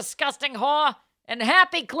luck, you disgusting whore, and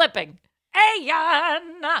happy clipping.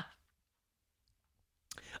 Ayan!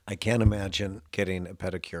 I can't imagine getting a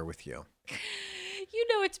pedicure with you. You You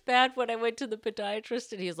know it's bad when I went to the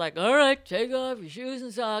podiatrist and he's like, all right, take off your shoes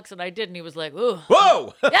and socks. And I did. And he was like, ooh.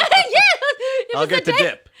 Whoa! Yeah. It I'll was get the day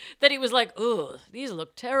dip. That he was like, ooh, these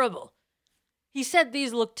look terrible. He said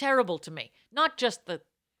these look terrible to me. Not just the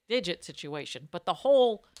digit situation, but the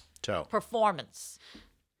whole Toe. performance.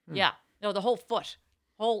 Yeah. No, the whole foot.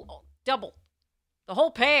 Whole double. The whole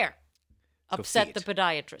pair. So Upset feet. the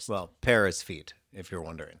podiatrist. Well, Paris feet, if you're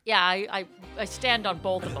wondering. Yeah, I stand on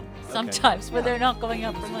both of them sometimes when they're not going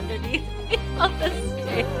up from underneath me on the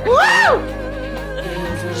stairs.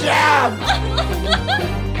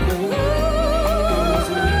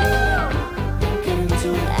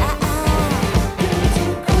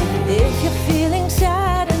 If you're feeling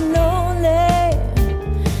sad and lonely,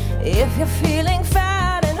 if you're feeling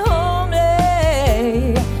fat and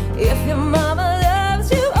homely, if your mama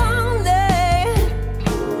loves you only,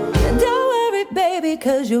 don't worry, baby,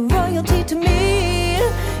 'cause you're royalty to me.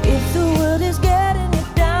 If the world is getting you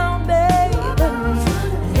down, babe,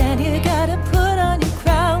 then you gotta put on your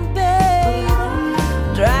crown, babe.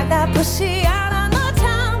 Drag that pussy out on the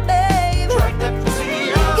town, babe.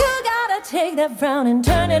 You gotta take that frown and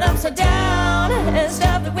turn it upside down and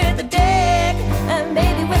stuff it with a dick and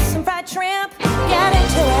maybe with some fried shrimp. Get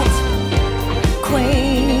into it,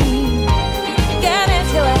 queen. Get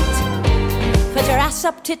into it. Put your ass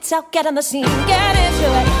up, tits out, get on the scene. Get into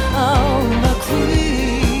it, oh, the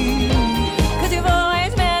queen. 'Cause you've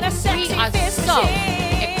always been a sexy We are fierce so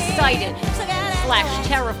machine. excited So get into it. /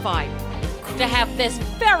 terrified to have this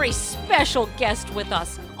very special guest with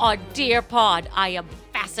us on Dear Pod. I am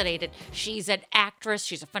fascinated. She's an actress.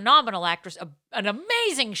 She's a phenomenal actress, an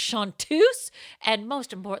amazing chanteuse, and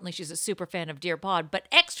most importantly, she's a super fan of Dear Pod. But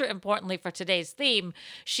extra importantly for today's theme,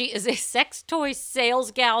 she is a sex toy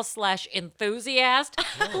sales gal / enthusiast.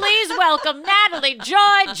 Please welcome Natalie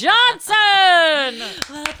Joy Johnson.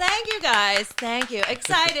 Well, thank you guys. Thank you.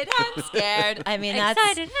 Excited and scared. I mean, that's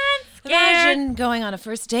Excited and scared. imagine going on a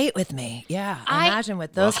first date with me. Yeah, imagine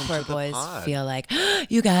what those Welcome poor to the boys pod. feel like.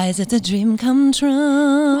 You guys, it's a dream come true.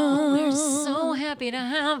 We're so happy to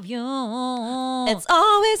have you. It's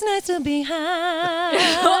always nice to be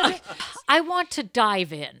high. I want to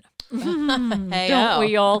dive in. Hey, Don't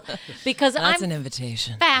we all? Because That's I'm an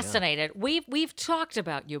invitation. fascinated. We've talked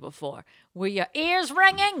about you before. Were your ears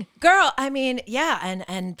ringing? Girl, I mean, yeah,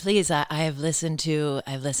 and please, I've listened to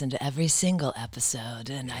every single episode,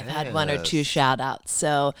 and I've had one or two shout outs.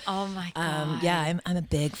 So, Oh my God. yeah, I'm a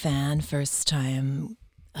big fan, first time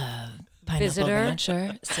Pineapple Visitor?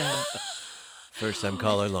 Rancher. So, First time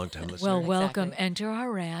caller, long time listener. Well, welcome. Enter our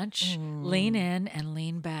ranch. Lean in and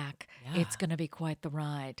lean back. It's going to be quite the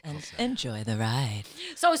ride. and enjoy the ride.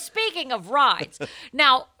 So, speaking of rides,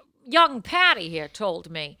 now, young Patty here told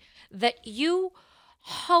me that you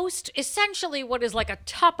host essentially what is like a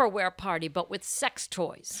Tupperware party, but with sex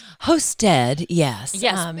toys. Hosted, yes.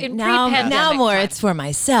 Yes, in now pre-pandemic more time. it's for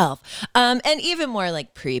myself. And even more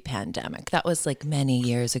like pre-pandemic. That was like many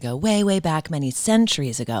years ago, way back, many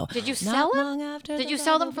centuries ago. Did you Not sell them? long after Did the you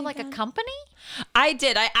sell them Bible for like a began. company? I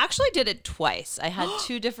did. I actually did it twice. I had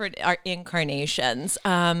two different incarnations.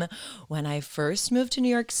 When I first moved to New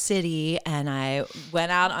York City and I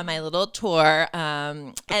went out on my little tour,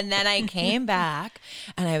 and then I came back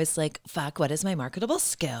and I was like, fuck, what is my marketable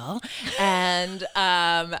skill? And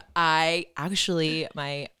I actually,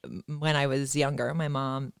 when I was younger, my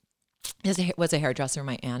mom was a hairdresser.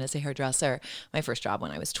 My aunt is a hairdresser. My first job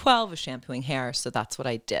when I was 12 was shampooing hair. So that's what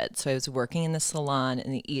I did. So I was working in the salon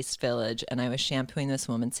in the East Village and I was shampooing this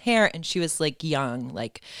woman's hair and she was like young,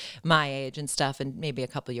 like my age and stuff and maybe a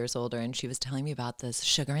couple years older. And she was telling me about this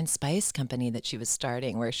sugar and spice company that she was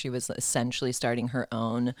starting where she was essentially starting her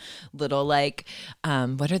own little like,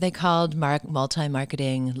 what are they called?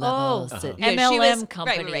 Multi-marketing levels. MLM Right.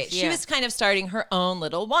 companies, She yeah. was kind of starting her own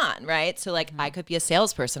little one, right? So like I could be a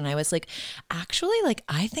salesperson. And I was like, actually, like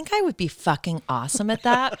I think I would be fucking awesome at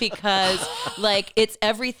that because like it's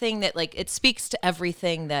everything that like it speaks to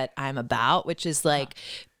everything that I'm about, which is like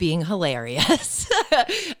being hilarious.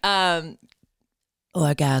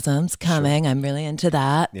 Orgasms coming. I'm really into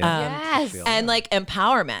that. Yes. And like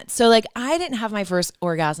empowerment. So like I didn't have my first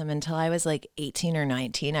orgasm until I was like 18 or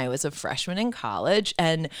 19. I was a freshman in college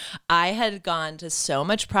and I had gone to so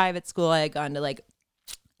much private school. I had gone to like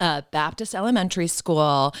Baptist elementary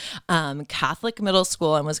school, Catholic middle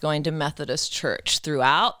school, and was going to Methodist church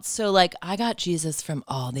throughout. So like I got Jesus from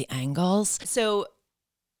all the angles. So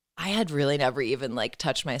I had really never even like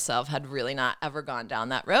touched myself, had really not ever gone down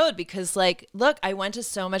that road because like, look, I went to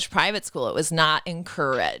so much private school. It was not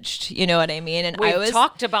encouraged. You know what I mean? And We've I was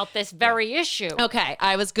talked about this very issue. okay.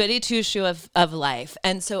 I was goody two shoe of life.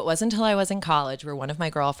 And so it wasn't until I was in college where one of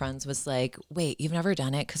my girlfriends was like, wait, you've never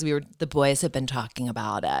done it? Because the boys had been talking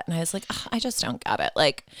about it. And I was like, I just don't get it.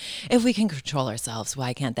 Like, if we can control ourselves,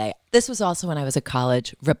 why can't they? This was also when I was a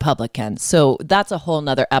college Republican. So that's a whole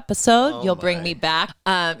nother episode. You'll bring me back.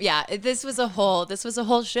 This was a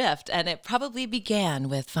whole shift. And it probably began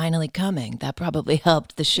with finally coming. That probably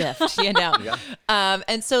helped the shift, you know?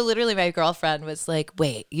 And so literally my girlfriend was like,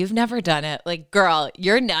 wait, you've never done it. Like, girl,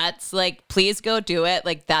 you're nuts. Like, please go do it.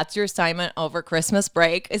 Like, that's your assignment over Christmas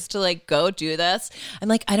break is to like go do this. I'm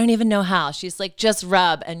like, I don't even know how. She's like, just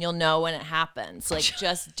rub and you'll know when it happens. Like,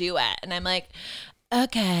 just do it. And I'm like,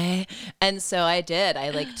 okay. And so I did. I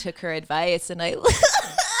like took her advice and I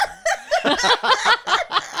I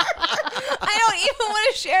don't even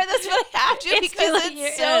want to share this, but I have to It's because filling it's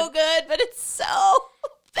your so head. good, but it's so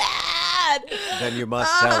bad. Then you must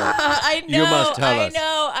tell it. I know. You must tell us.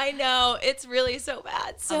 I know. It's really so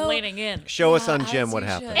bad. So I'm leaning in. Show us on as Jim what you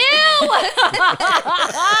happened. should.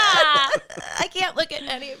 I can't look at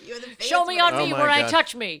any of you in the face. Show me when on I- me my where I God.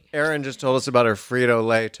 touch me. Erin just told us about her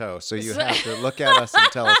Frito-Lay toast, so you have to look at us and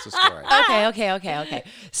tell us the story. Okay.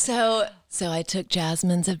 So I took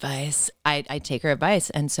Jasmine's advice. I take her advice,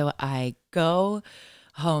 and so I go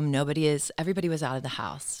home. Everybody was out of the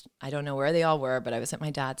house. I don't know where they all were, but I was at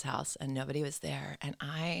my dad's house, and nobody was there. And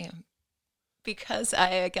because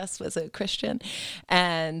I guess was a Christian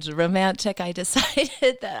and romantic, I decided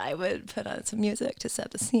that I would put on some music to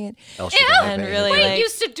set the scene. El Shaddai, And baby. really, Wait, like, you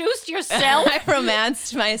seduced yourself? I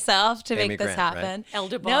romanced myself to Amy make this Grant, right? happen. El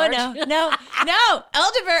No.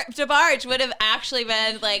 El DeBarge would have actually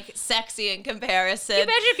been like sexy in comparison.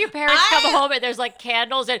 Imagine if your parents come home and there's like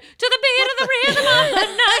candles and to the beat of the rhythm of the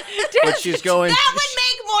night. But she's going. That would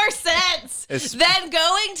make more sense It's- than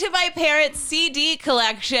going to my parents' CD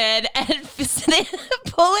collection and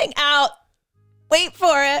pulling out, wait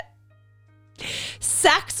for it,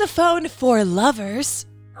 Saxophone for Lovers.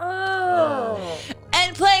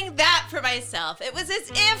 And playing that for myself. It was as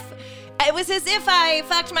if I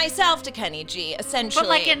fucked myself to Kenny G, essentially. But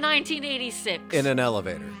like in 1986. in an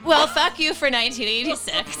elevator. Well, fuck you for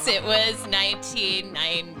 1986. It was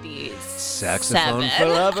 1997. Saxophone for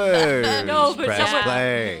lovers. No, but Press someone-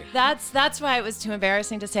 play. That's why it was too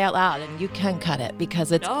embarrassing to say out loud, and you can cut it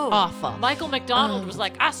because it's No. awful. Michael McDonald was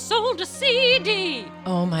like, I sold a CD.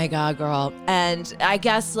 Oh my God, girl. And I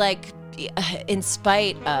guess like in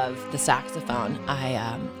spite of the saxophone,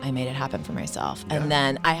 I made it happen for myself. And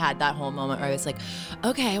then I had that whole moment where I was like,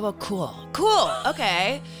 okay, well, cool.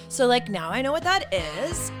 Okay. So like now I know what that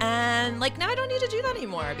is. And like now I don't need to do that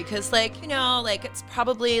anymore because like, you know, like it's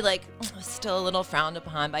probably like still a little frowned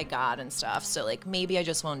upon by God and stuff. So like maybe I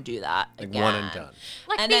just won't do that Like again. one and done.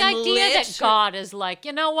 Like And the then idea that literally- God is like,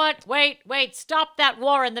 you know what? Wait, stop that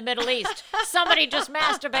war in the Middle East. Somebody just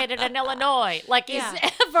masturbated in Illinois. Like, Yeah.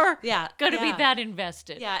 is ever Yeah, going to be yeah. that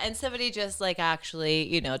invested? Yeah, and somebody just like actually,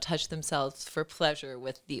 you know, touched themselves for pleasure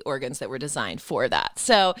with the organs that were designed for that.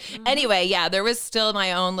 So anyway, yeah, there was still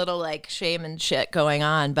my own little like shame and shit going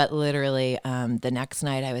on, but literally the next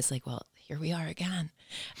night I was like, well, here we are again.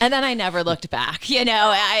 And then I never looked back. You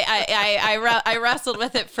know, I wrestled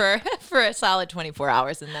with it for a solid 24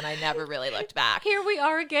 hours, and then I never really looked back. Here we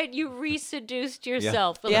are again. You re-seduced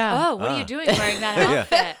yourself. We're Yeah. Like, oh, what are you doing wearing that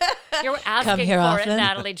outfit? You're asking here for often? it,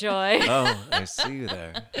 Natalie Joy. Oh, I see you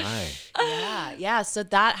there. Hi. Yeah. So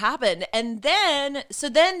that happened, and then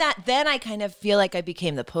I kind of feel like I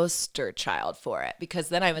became the poster child for it because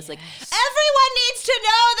then I was like, everyone needs to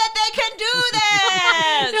know that they can do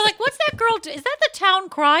this. They're like, what's that girl do? Is that the town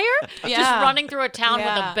crier? Just Yeah. running through a town with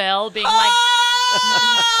Yeah. a bell, being like,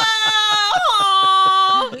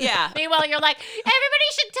 Oh! Yeah. meanwhile, you're like, everybody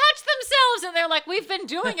should touch themselves. And they're like, we've been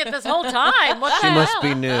doing it this whole time. What She the must hell?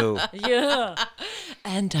 be new. Yeah.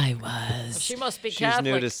 And I was. She must be She's Catholic.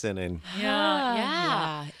 new to sinning.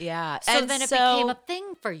 Yeah. Yeah. So And then it became a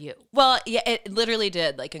thing for you. Well, yeah, it literally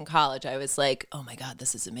did. Like in college, I was like, "Oh my God,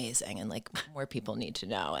 this is amazing," and like more people need to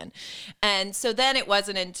know. And so then it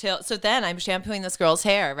wasn't until then I'm shampooing this girl's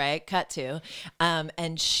hair, right? Cut to,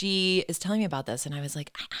 and she is telling me about this, and I was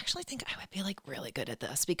like, I actually think I would be like really good at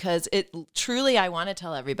this because it truly, I want to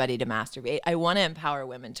tell everybody to masturbate. I want to empower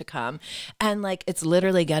women to come, and like it's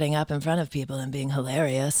literally getting up in front of people and being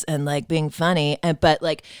hilarious and like being funny, but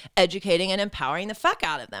like educating and empowering the fuck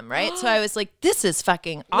out of them, right? So I was like, this is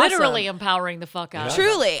fucking awesome. Literally empowering the fuck out of them.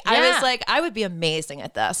 Truly. I Yeah. was like, I would be amazing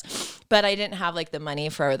at this. But I didn't have like the money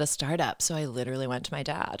for the startup. So I literally went to my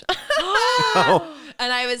dad.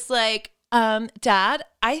 And I was like, Dad,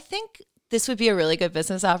 I think this would be a really good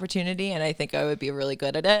business opportunity, and I think I would be really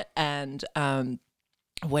good at it. And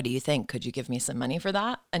what do you think? Could you give me some money for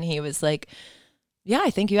that? And he was like, yeah,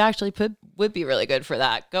 I think you actually would be really good for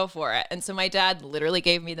that. Go for it. And so my dad literally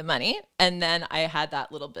gave me the money, and then I had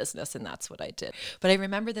that little business, and that's what I did. But I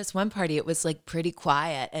remember this one party, it was like pretty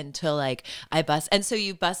quiet until like and so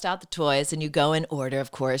you bust out the toys and you go in order,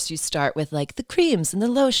 of course. You start with like the creams and the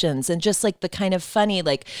lotions and just like the kind of funny,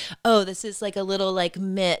 like, oh, this is like a little like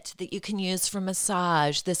mitt that you can use for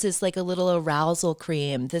massage. This is like a little arousal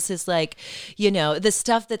cream. This is like, you know, the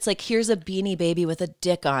stuff that's like, here's a Beanie Baby with a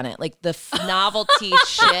dick on it, like the novelty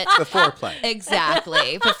shit. The foreplay.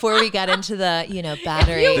 Exactly. Before we got into the, you know,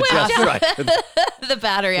 battery. The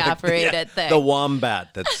battery operated thing. The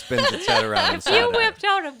wombat that spins its head around. If you whipped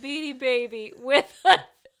out a Beanie Baby with a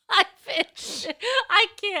I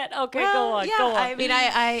can't. Okay, go on. Yeah, go on. I mean,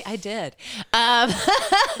 I did.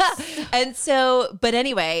 And so, but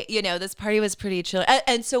anyway, you know, this party was pretty chill.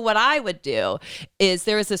 And so what I would do is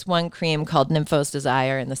there was this one cream called Nymphos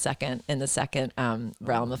Desire in the second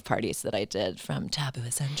realm of parties that I did from Taboo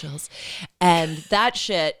Essentials. And that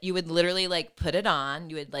shit, you would literally like put it on,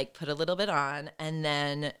 you would like put a little bit on, and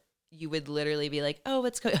then you would literally be like, oh,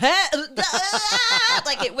 what's going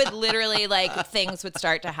like it would literally like things would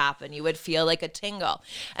start to happen. You would feel like a tingle.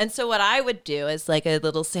 And so what I would do is like a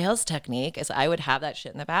little sales technique is I would have that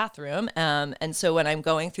shit in the bathroom. And so when I'm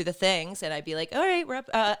going through the things and I'd be like, all right, we're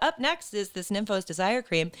up next is this Nymphos Desire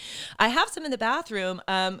Cream. I have some in the bathroom.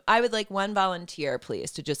 I would like one volunteer,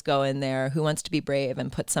 please, to just go in there who wants to be brave and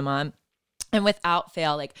put some on. And without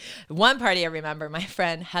fail, like one party I remember, my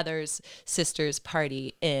friend Heather's sister's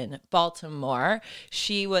party in Baltimore,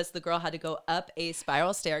 the girl had to go up a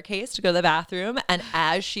spiral staircase to go to the bathroom. And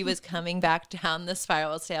as she was coming back down the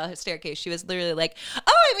spiral staircase, she was literally like, oh,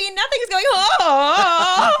 I mean, nothing's going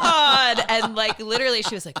on. And like literally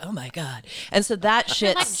she was like, oh my God. And so that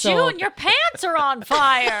shit like, June, your pants are on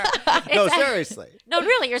fire. No, seriously. No,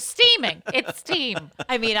 really, you're steaming. It's steam.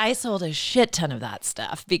 I mean, I sold a shit ton of that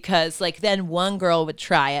stuff because like then one girl would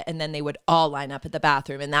try it and then they would all line up at the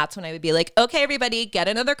bathroom. And that's when I would be like, okay, everybody get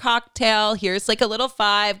another cocktail. Here's like a little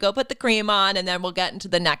 5, go put the cream on, and then we'll get into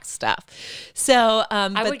the next stuff. So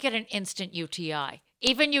I would get an instant UTI.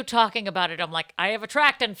 Even you talking about it, I'm like, I have a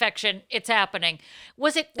tract infection. It's happening.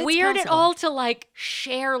 Was it weird at all to like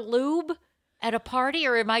share lube at a party,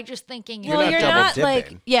 or am I just thinking? Well, you're not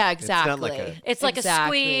like, yeah, exactly. It's like a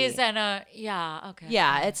squeeze and a, yeah, okay.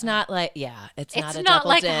 Yeah, it's not like, it's not a not double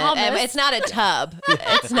like dip. hummus. It's not a tub.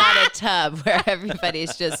 It's not a tub where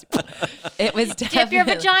everybody's just, it was definitely. Dip your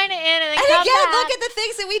vagina in and then and come again, back. look at the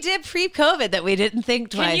things that we did pre-COVID that we didn't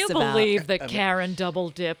think twice about. Can you believe that Karen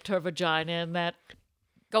double dipped her vagina in that?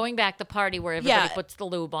 Going back the party where everybody puts the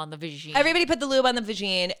lube on the vagine. Everybody put the lube on the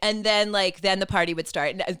vagine, and then then the party would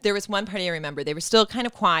start. And there was one party I remember. They were still kind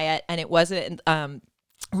of quiet, and it wasn't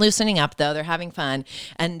loosening up though. They're having fun,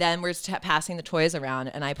 and then we're passing the toys around,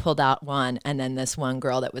 and I pulled out one, and then this one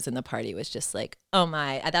girl that was in the party was just like, "Oh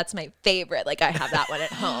my, that's my favorite! Like I have that one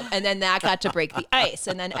at home." And then that got to break the ice,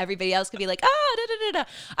 and then everybody else could be like, "Ah, da da da da."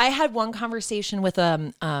 I had one conversation with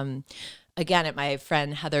again, at my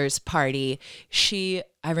friend Heather's party,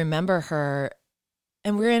 I remember her,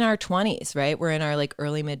 and we're in our 20s, right? We're in our like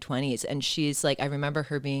early mid 20s. And she's like, I remember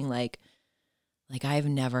her being like I've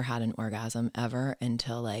never had an orgasm ever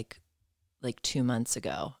until like 2 months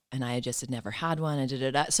ago. And I just had never had one.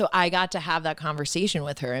 And So I got to have that conversation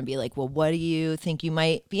with her and be like, well, what do you think you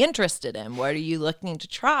might be interested in? What are you looking to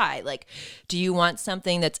try? Like, do you want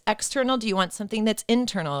something that's external? Do you want something that's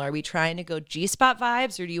internal? Are we trying to go G-spot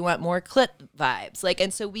vibes, or do you want more clit vibes? Like,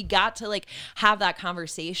 and so we got to like have that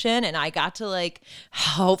conversation, and I got to like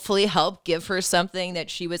hopefully help give her something that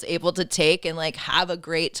she was able to take and like have a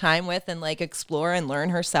great time with and like explore and learn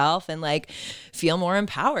herself and like feel more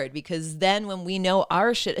empowered. Because then when we know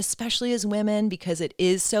our shit, especially as women, because it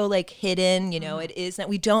is so like hidden, you know, it is that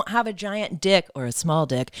we don't have a giant dick or a small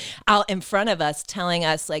dick out in front of us telling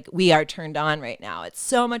us like we are turned on right now. It's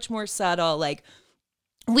so much more subtle. Like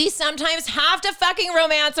we sometimes have to fucking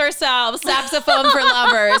romance ourselves, saxophone for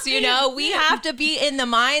lovers, you know, we have to be in the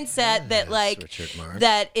mindset that like,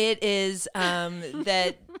 that it is,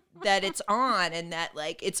 that it's on and that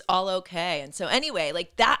like it's all okay. And so anyway,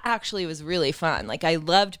 like that actually was really fun. Like I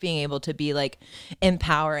loved being able to be like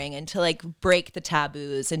empowering and to like break the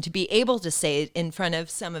taboos and to be able to say it in front of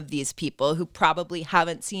some of these people who probably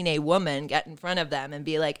haven't seen a woman get in front of them and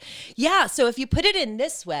be like, yeah, so if you put it in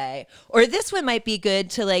this way, or this one might be good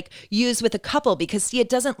to like use with a couple because see, it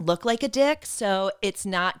doesn't look like a dick. So it's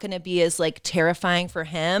not going to be as like terrifying for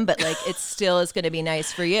him, but like it still is going to be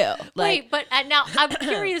nice for you. Like, Wait, but now I'm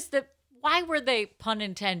curious that why were they, pun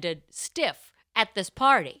intended, stiff at this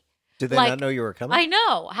party? Did they not know you were coming? I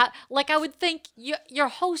know. Like I would think you're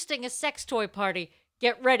hosting a sex toy party.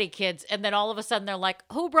 Get ready, kids. And then all of a sudden they're like,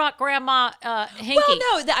 who brought Grandma Hinky?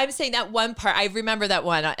 well, no, I'm saying that one part. I remember that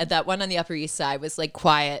one on the Upper East Side was like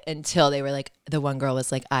quiet until they were like, the one girl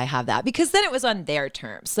was like, I have that. Because then it was on their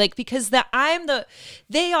terms. Like, because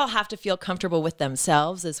they all have to feel comfortable with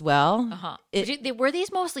themselves as well. Uh-huh. Were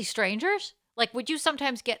these mostly strangers? Like, would you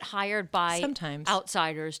sometimes get hired by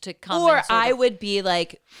outsiders to come? Or I would be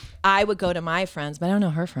like, I would go to my friends, but I don't know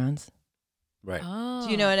her friends. Right. Oh,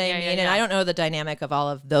 Do you know what I mean? And I don't know the dynamic of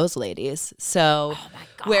all of those ladies. So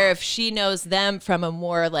where if she knows them from a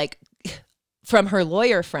more like from her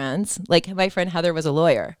lawyer friends, like my friend Heather was a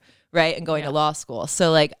lawyer, right? And going to law school.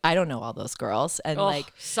 So like I don't know all those girls and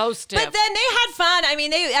like so stiff. But then they had fun. I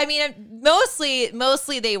mean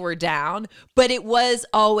mostly they were down, but it was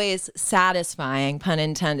always satisfying, pun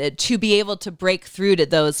intended, to be able to break through to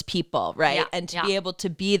those people, right? Yeah, And to be able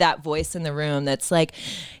to be that voice in the room that's like,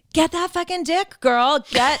 get that fucking dick, girl.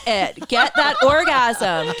 Get it. Get that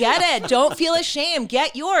orgasm. Get it. Don't feel ashamed.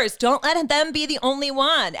 Get yours. Don't let them be the only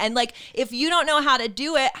one. And like, if you don't know how to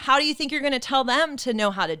do it, how do you think you're going to tell them to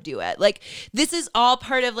know how to do it? Like, this is all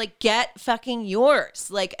part of like, get fucking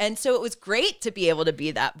yours. Like, and so it was great to be able to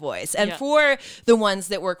be that voice. And for the ones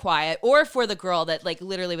that were quiet, or for the girl that like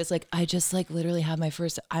literally was like, I just like literally had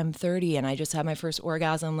I'm 30 and I just had my first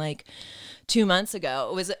orgasm like 2 months ago.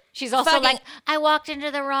 It was She's also fucking, like, I walked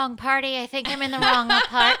into the wrong party. I think I'm in the wrong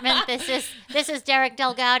apartment. This is Derek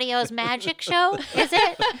Delgadio's magic show, is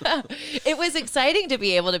it? It was exciting to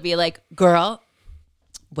be able to be like, girl,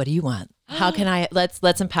 what do you want? How can I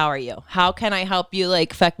let's empower you? How can I help you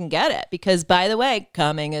like fucking get it? Because by the way,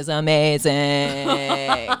 coming is amazing.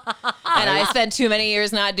 And I spent too many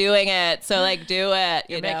years not doing it. So like do it.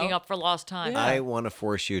 You're making up for lost time. I want to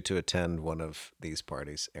force you to attend one of these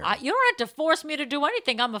parties, Erin. You don't have to force me to do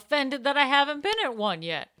anything. I'm offended that I haven't been at one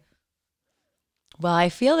yet. Well, I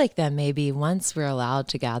feel like that maybe once we're allowed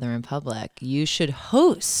to gather in public, you should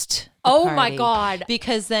host. Oh my party, God.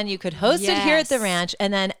 Because then you could host it here at the ranch.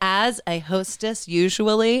 And then as a hostess,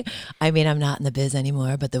 usually, I mean, I'm not in the biz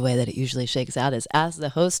anymore, but the way that it usually shakes out is as the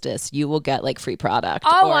hostess, you will get like free product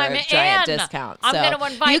or I'm a giant in. discount. I'm so going to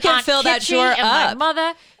invite you can Aunt fill that Kitty drawer and up. my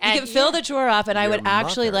mother. You can fill the drawer up, and I Your would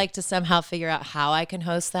actually mother. like to somehow figure out how I can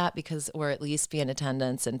host that or at least be in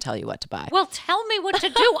attendance and tell you what to buy. Well, tell me what to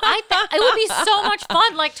do. I think it would be so much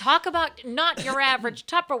fun. Like, talk about not your average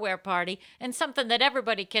Tupperware party and something that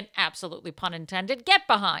everybody can absolutely, pun intended, get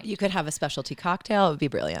behind. You could have a specialty cocktail. It would be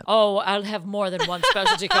brilliant. Oh, I'll have more than one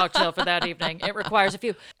specialty cocktail for that evening. It requires a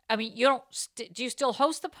few. I mean, you don't. Do you still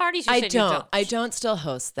host the parties? You I said you don't. I don't still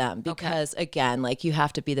host them because, again, like you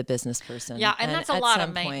have to be the business person. Yeah, and that's a at lot of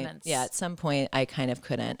some point- maintenance. At some point, I kind of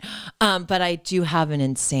couldn't. But I do have an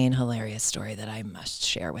insane, hilarious story that I must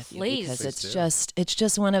share with you Please. because Please it's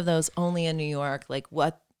just one of those only in New York. Like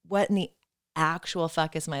what in the actual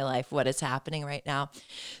fuck is my life? What is happening right now?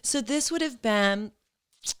 So this would have been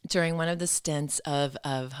during one of the stints of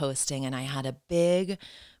hosting, and I had a big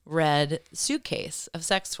red suitcase of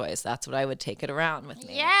sex toys. That's what I would take it around with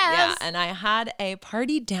me. Yes. Yeah. And I had a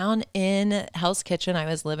party down in Hell's Kitchen. I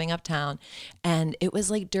was living uptown, and it was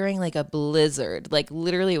like during like a blizzard. Like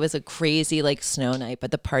literally it was a crazy like snow night, but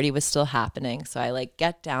the party was still happening. So I like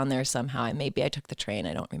get down there somehow. Maybe I took the train.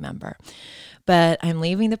 I don't remember. But I'm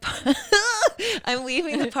leaving the party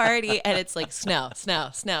and it's like snow.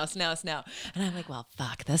 And I'm like, well,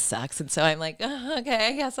 fuck, this sucks. And so I'm like, oh, okay,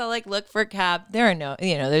 I guess I'll like look for a cab. There are no,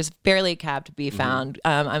 there's barely a cab to be found.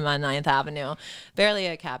 I'm on 9th Avenue, barely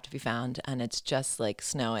a cab to be found. And it's just like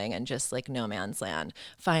snowing and just like no man's land.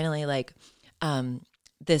 Finally, like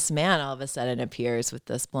this man all of a sudden appears with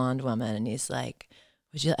this blonde woman and he's like,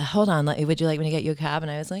 would you like me to get you a cab?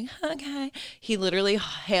 And I was like, okay. He literally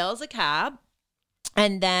hails a cab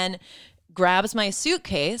and then grabs my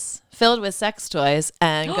suitcase filled with sex toys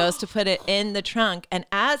and goes to put it in the trunk. And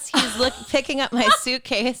as he's picking up my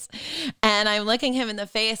suitcase and I'm looking him in the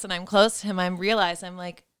face and I'm close to him, I'm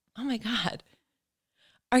like, oh my God,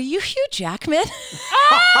 are you Hugh Jackman?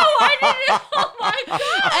 Oh, I didn't. Oh my God.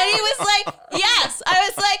 And he was like, yes. I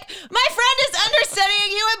was like, my friend is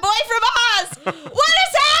understudying you in Boy from Oz. What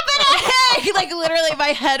is happening? Like literally my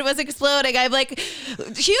head was exploding. I'm like, Hugh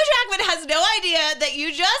Jackman has no idea that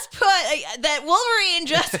you just put, that Wolverine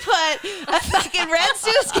just put a fucking red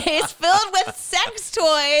suitcase filled with sex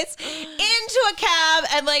toys into a cab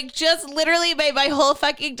and like just literally made my whole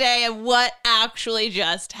fucking day of what actually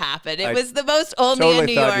just happened. It was the most old man Totally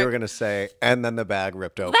New thought York. you were going to say, and then the bag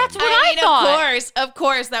ripped open. That's what I I mean, thought. of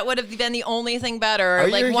course, that would have been the only thing better. Are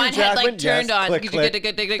you Like Hugh one had Jackman? like turned Yes. on, Click,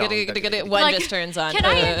 click. one Like, just turns on. Can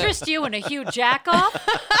I interest you in a Hugh Jack-off?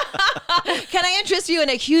 Can I interest you in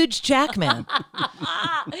a huge Jackman?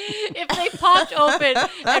 If they popped open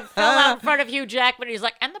and fell out in front of Hugh Jackman, he's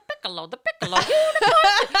like, and the piccolo unicorn.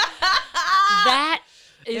 That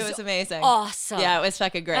is It was amazing. awesome. Yeah, it was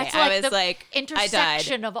fucking great. That's like I was the like, I died.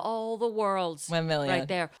 intersection of all the worlds. 1 million. Right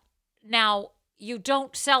there. Now, you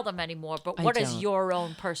don't sell them anymore, but I what is don't. your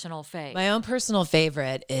own personal fave? My own personal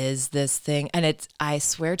favorite is this thing, and it's, I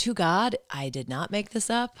swear to God, I did not make this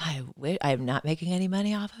up. I'm not making any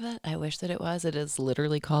money off of it. I wish that it was. It is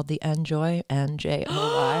literally called the Njoy, Njoy.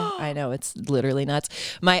 I know, it's literally nuts.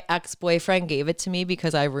 My ex-boyfriend gave it to me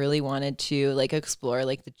because I really wanted to like explore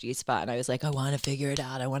like the G-spot, and I was like, I want to figure it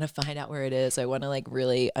out. I want to find out where it is. I want to like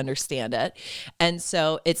really understand it. And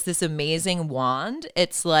so it's this amazing wand.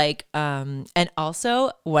 It's like, and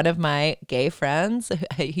also one of my gay friends,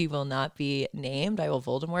 he will not be named. I will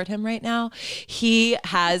Voldemort him right now. He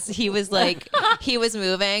was like, he was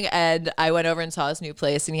moving and I went over and saw his new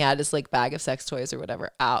place and he had his like bag of sex toys or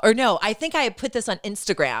whatever out. Or no, I think I had put this on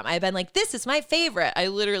Instagram. I had been like, this is my favorite. I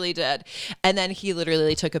literally did. And then he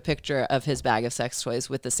literally took a picture of his bag of sex toys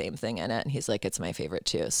with the same thing in it. And he's like, it's my favorite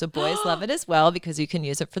too. So boys love it as well because you can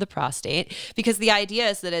use it for the prostate. Because the idea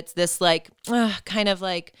is that it's this like, kind of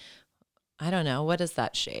like, I don't know. What is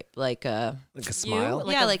that shape? Like a smile?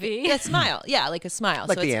 Like yeah, a like V? a smile. Yeah, like a smile.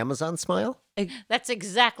 Like So the it's- Amazon smile? That's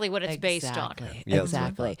exactly what it's based on. Yeah,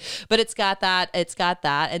 Exactly. But it's got that.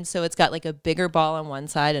 And so it's got like a bigger ball on one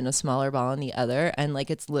side and a smaller ball on the other. And like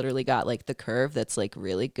it's literally got like the curve that's like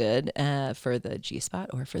really good for the G-spot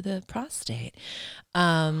or for the prostate.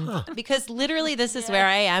 Because literally this is where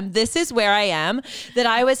I am. This is where I am that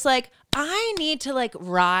I was like, I need to like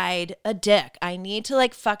ride a dick. I need to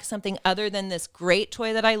like fuck something other than this great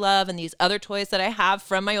toy that I love and these other toys that I have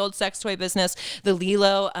from my old sex toy business. The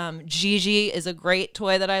Lilo Gigi is a great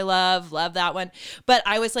toy that I love that one. But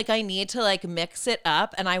I was like, I need to like mix it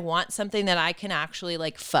up and I want something that I can actually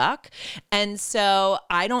like fuck. And so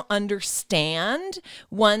I don't understand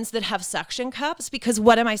ones that have suction cups because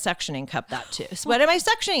what am I suctioning cup that to? So what am I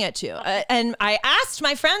suctioning it to? And I asked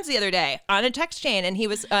my friends the other day on a text chain and he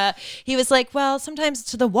was like, well, sometimes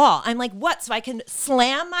to the wall. I'm like, what? So I can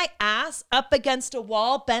slam my ass up against a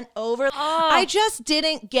wall bent over? I just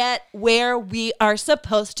didn't get where we are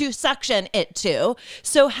supposed to suction it to.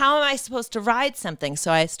 So how am I supposed to ride something?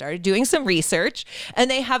 So I started doing some research and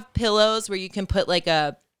they have pillows where you can put like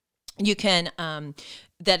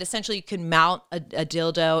that essentially you can mount a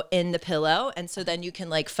dildo in the pillow. And so then you can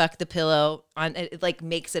like fuck the pillow on it, like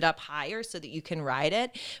makes it up higher so that you can ride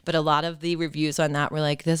it. But a lot of the reviews on that were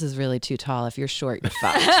like, this is really too tall. If you're short, you're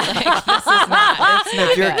fucked. Like, this is not, it's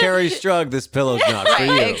not If you're good. Carrie Strug, this pillow's not for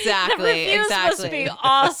you. Exactly. The reviews exactly. must be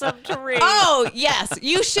awesome to read. Oh, yes.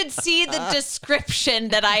 You should see the description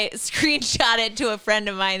that I screenshotted to a friend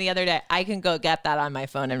of mine the other day. I can go get that on my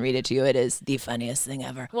phone and read it to you. It is the funniest thing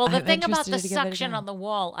ever. Well, the I'm thing about the interested to give it a suction go. on the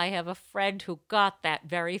wall, I have a friend who got that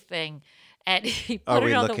very thing, and he put Are it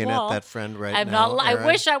we on looking the at wall. that friend right I'm now, not. I Erin?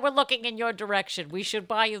 wish I were looking in your direction. We should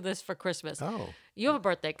buy you this for Christmas. Oh. You have a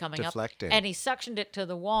birthday coming Deflecting. up, and he suctioned it to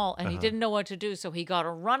the wall, and he didn't know what to do, so he got a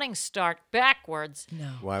running start backwards. No.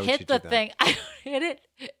 Why would hit you the do that? thing. I hit it,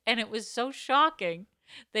 and it was so shocking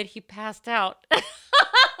that he passed out.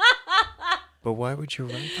 But why would you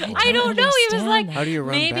run backwards? I don't know. He was understand like, that. How do you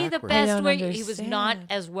run maybe the backwards? I best don't way. He was not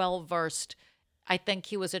understand. as well versed. I think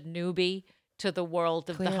he was a newbie to the world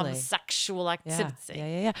of the Clearly. homosexual Yeah, activity.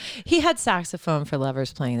 yeah. He had saxophone for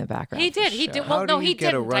lovers playing in the background. He for did. He sure. did. How Well, do no, you he get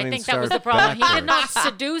a didn't. I running think that was the start problem. He did not backwards?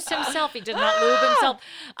 seduce himself. He did not lube himself.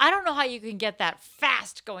 I don't know how you can get that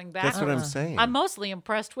fast going back. That's what I'm saying. I'm mostly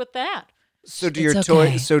impressed with that. So do It's your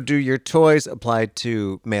okay. toys? So do your toys apply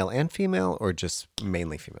to male and female, or just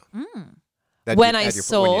mainly female? That When you- I at your-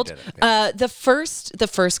 sold, when you did it, yeah. the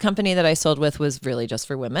first company that I sold with was really just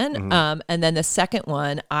for women, Mm-hmm. and then the second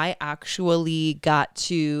one I actually got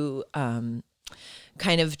to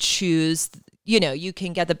kind of choose. You know, you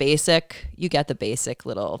get the basic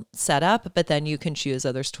little setup, but then you can choose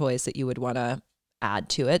other toys that you would want to add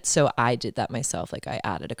to it. So I did that myself. Like I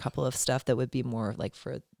added a couple of stuff that would be more like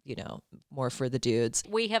for, more for the dudes.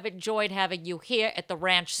 We have enjoyed having you here at the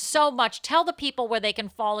ranch so much. Tell the people where they can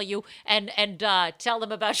follow you and tell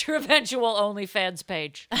them about your eventual OnlyFans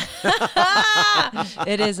page.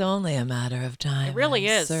 It is only a matter of time. It really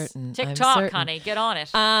I'm is. certain. I'm TikTok, certain. honey. Get on it.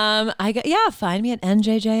 Find me at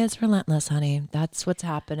NJJ is Relentless, honey. That's what's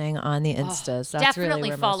happening on the Instas. That's Definitely really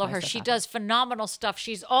where follow most of my her. stuff She happens. does phenomenal stuff.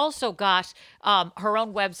 She's also got her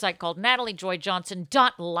own website called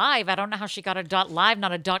NatalieJoyJohnson.live. I don't know how she got a .live,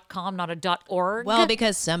 not a .com, not a .org. Well,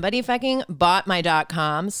 because somebody fucking bought my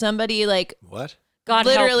 .com. Somebody What? God help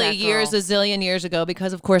literally that years, girl. a zillion years ago,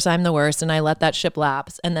 because of course I'm the worst and I let that ship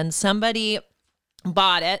lapse. And then somebody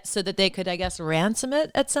bought it so that they could, I guess, ransom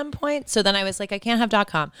it at some point. So then I was like, I can't have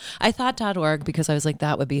 .com. I thought .org because I was like,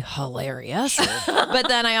 that would be hilarious. But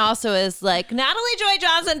then I also was like,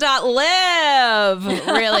 NatalieJoyJohnson.live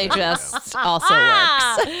really just also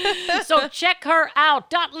works. So check her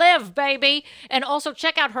out. .live, baby. And also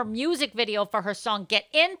check out her music video for her song Get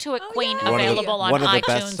Into It, Queen, yeah. available on one of the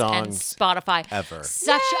best iTunes and songs Spotify. ever.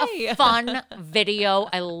 Such Yay. a fun video.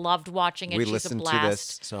 I loved watching it. We She's a listen to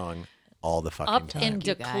blast. this song all the fucking Up time. in the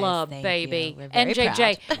you guys. club, Thank baby. you. We're very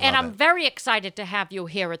NJJ. proud. And Love I'm it. very excited to have you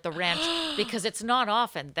here at the ranch because it's not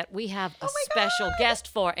often that we have a special guest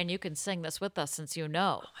for, and you can sing this with us since you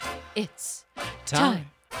know. It's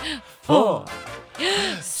time for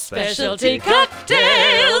specialty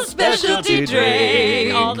cocktails, specialty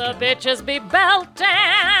drink. All the bitches be belting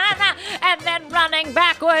and then running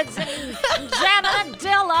backwards and jamming a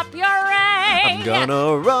dill up your I'm ring.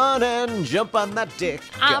 gonna run and jump on that dick.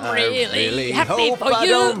 I'm I really happy hope for I you.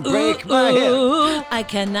 don't break my hip. Ooh, I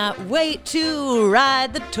cannot wait to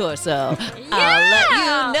ride the torso. I'll let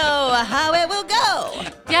you know how it will go.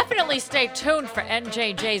 Definitely stay tuned for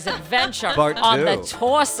NJJ's adventure Part on the 2.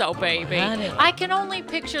 torso, baby. Honey. I can only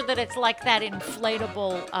picture that it's like that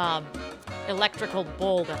inflatable electrical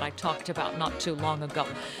ball that I talked about not too long ago.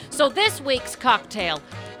 So this week's cocktail,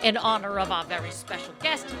 in honor of our very special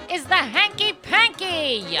guest, is the Hanky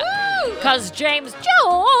Panky. Because James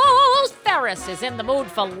Jules Ferris is in the mood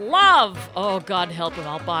for love. Oh, God help him,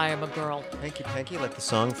 I'll buy him a girl. Hanky Panky, like the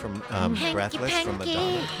song from Breathless from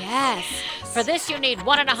Madonna. Yes. For this, you need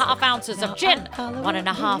 1.5 ounces of gin,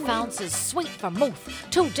 1.5 ounces sweet vermouth,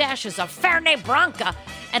 2 dashes of Fernet Branca,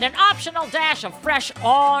 and an optional dash of fresh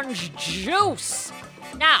orange juice.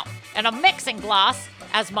 Now, in a mixing glass,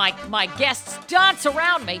 as my guests dance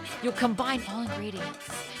around me, you combine all ingredients.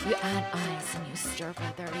 You add ice and you stir for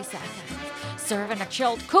 30 seconds. Serve in a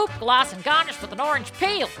chilled coupe glass and garnish with an orange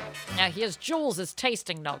peel. Now here's Jules'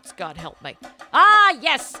 tasting notes, God help me. Ah,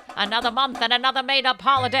 yes, another month and another made-up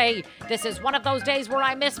holiday. This is one of those days where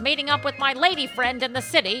I miss meeting up with my lady friend in the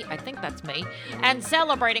city, I think that's me, and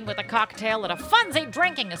celebrating with a cocktail at a funsy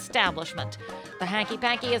drinking establishment. The Hanky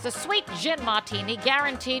Panky is a sweet gin martini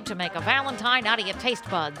guaranteed to make a Valentine out of your taste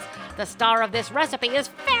buds. The star of this recipe is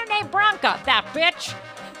Fernet Branca, that bitch.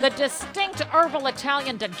 The distinct herbal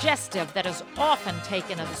Italian digestive that is often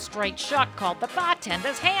taken as a straight shot called the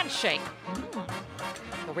bartender's handshake.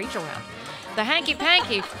 The reach around. The Hanky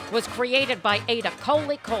Panky was created by Ada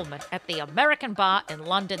Coley Coleman at the American Bar in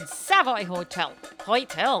London's Savoy Hotel.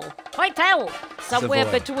 Somewhere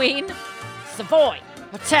Savoy. between Savoy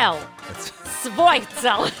Hotel. Savoy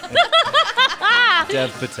Hotel.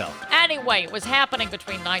 Dev Patel. Anyway, it was happening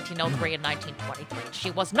between 1903 and 1923.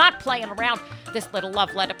 She was not playing around. This little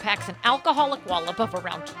love letter packs an alcoholic wallop of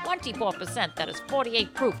around 24%, that is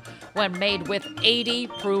 48 proof, when made with 80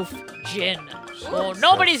 proof gin. So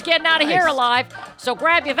nobody's getting out of here alive. So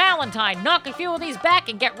grab your Valentine, knock a few of these back,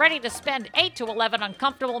 and get ready to spend 8 to 11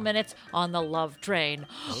 uncomfortable minutes on the love train.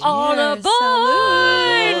 All aboard!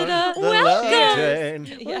 The love Welcome!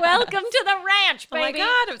 train. Welcome to the ranch, Oh my baby.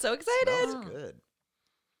 God, I'm so excited. Smells good.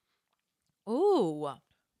 Ooh.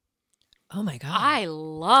 Oh my God. I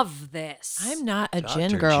love this. I'm not a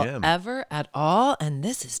gin Dr. girl Jim. ever at all, and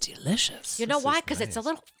this is delicious. You know This why? is Because it's a nice.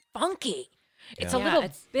 little funky. It's a Yeah. little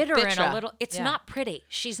It's bitter and a bitra. little. It's Yeah. not pretty.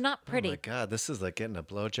 She's not Oh pretty. my God, this is like getting a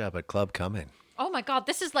blowjob at Club Coming. Oh my God,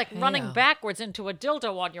 this is like running Yeah. backwards into a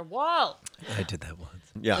dildo on your wall. I did that once.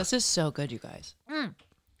 Yeah. This is so good, you guys.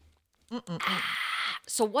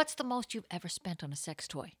 So, what's the most you've ever spent on a sex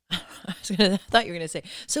toy? I thought you were going to say,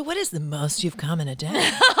 so what is the most you've come in a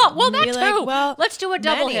day? Well, that You're too. like, well, Let's do a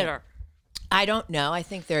double many. hitter. I don't know. I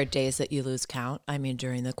think there are days that you lose count. I mean,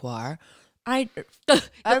 during the quar. You're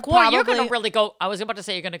going to really go. I was about to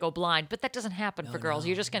say you're going to go blind, but that doesn't happen for girls.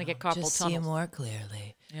 You're just going to get carpal just see tunnel. more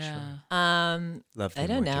clearly. Yeah. Love I you don't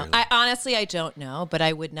more know. dearly. I honestly, I don't know, but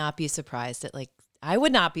I would not be surprised at I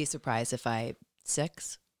would not be surprised if I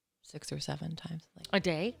 6, 6 or 7 times. Like A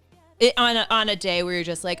day? on a day where you're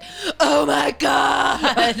just like, oh my God,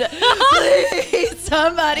 please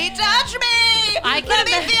somebody touch me. Let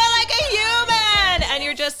me feel like a human. And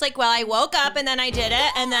you're just like, well, I woke up and then I did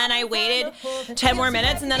it. And then I waited 10 more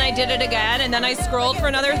minutes and then I did it again. And then I scrolled for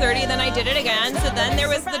another 30 and then I did it again. So then there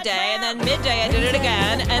was the day and then midday I did it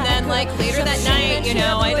again. And then like later that night, you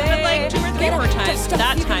know, I did it like 2 or 3 more times.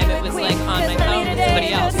 That time it was like on my phone with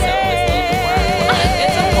somebody else. So it was a little more.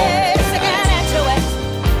 It's a whole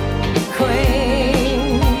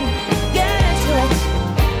queen. Get into it.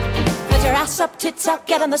 Put your ass up, tits up,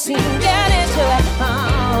 get on the scene. Get into it.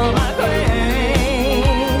 Oh, my queen.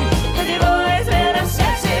 With your voice and a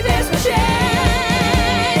sexy biz machine.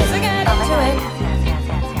 So get into it.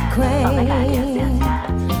 Queen. Oh my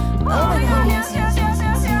God, yes, yes, yes,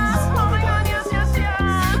 yes, yes. Oh my God, yes, yes,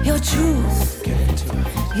 yes. Your truth.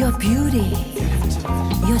 Your beauty.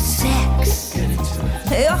 Your sex.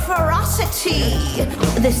 Your ferocity,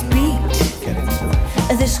 this beat,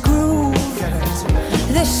 this groove,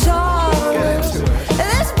 this song,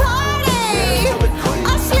 this party,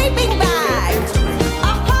 a sleeping bag,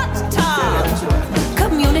 a hot tub,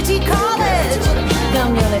 community college,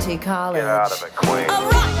 get out of it, queen. A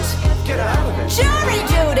rut, get out of it. Jury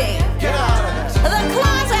duty, get out of it. The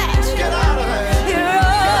closet, get out of it.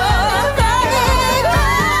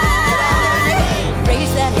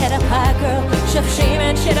 Raise that head up high, girl. Shove shame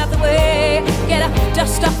and shit out the way. Get up,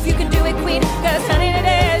 dust off, you can do it, queen. Cause honey,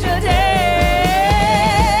 today's your day.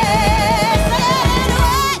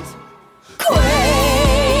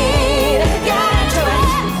 Queen, get into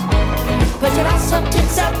it. Put your ass up,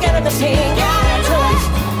 tits up, get in the scene.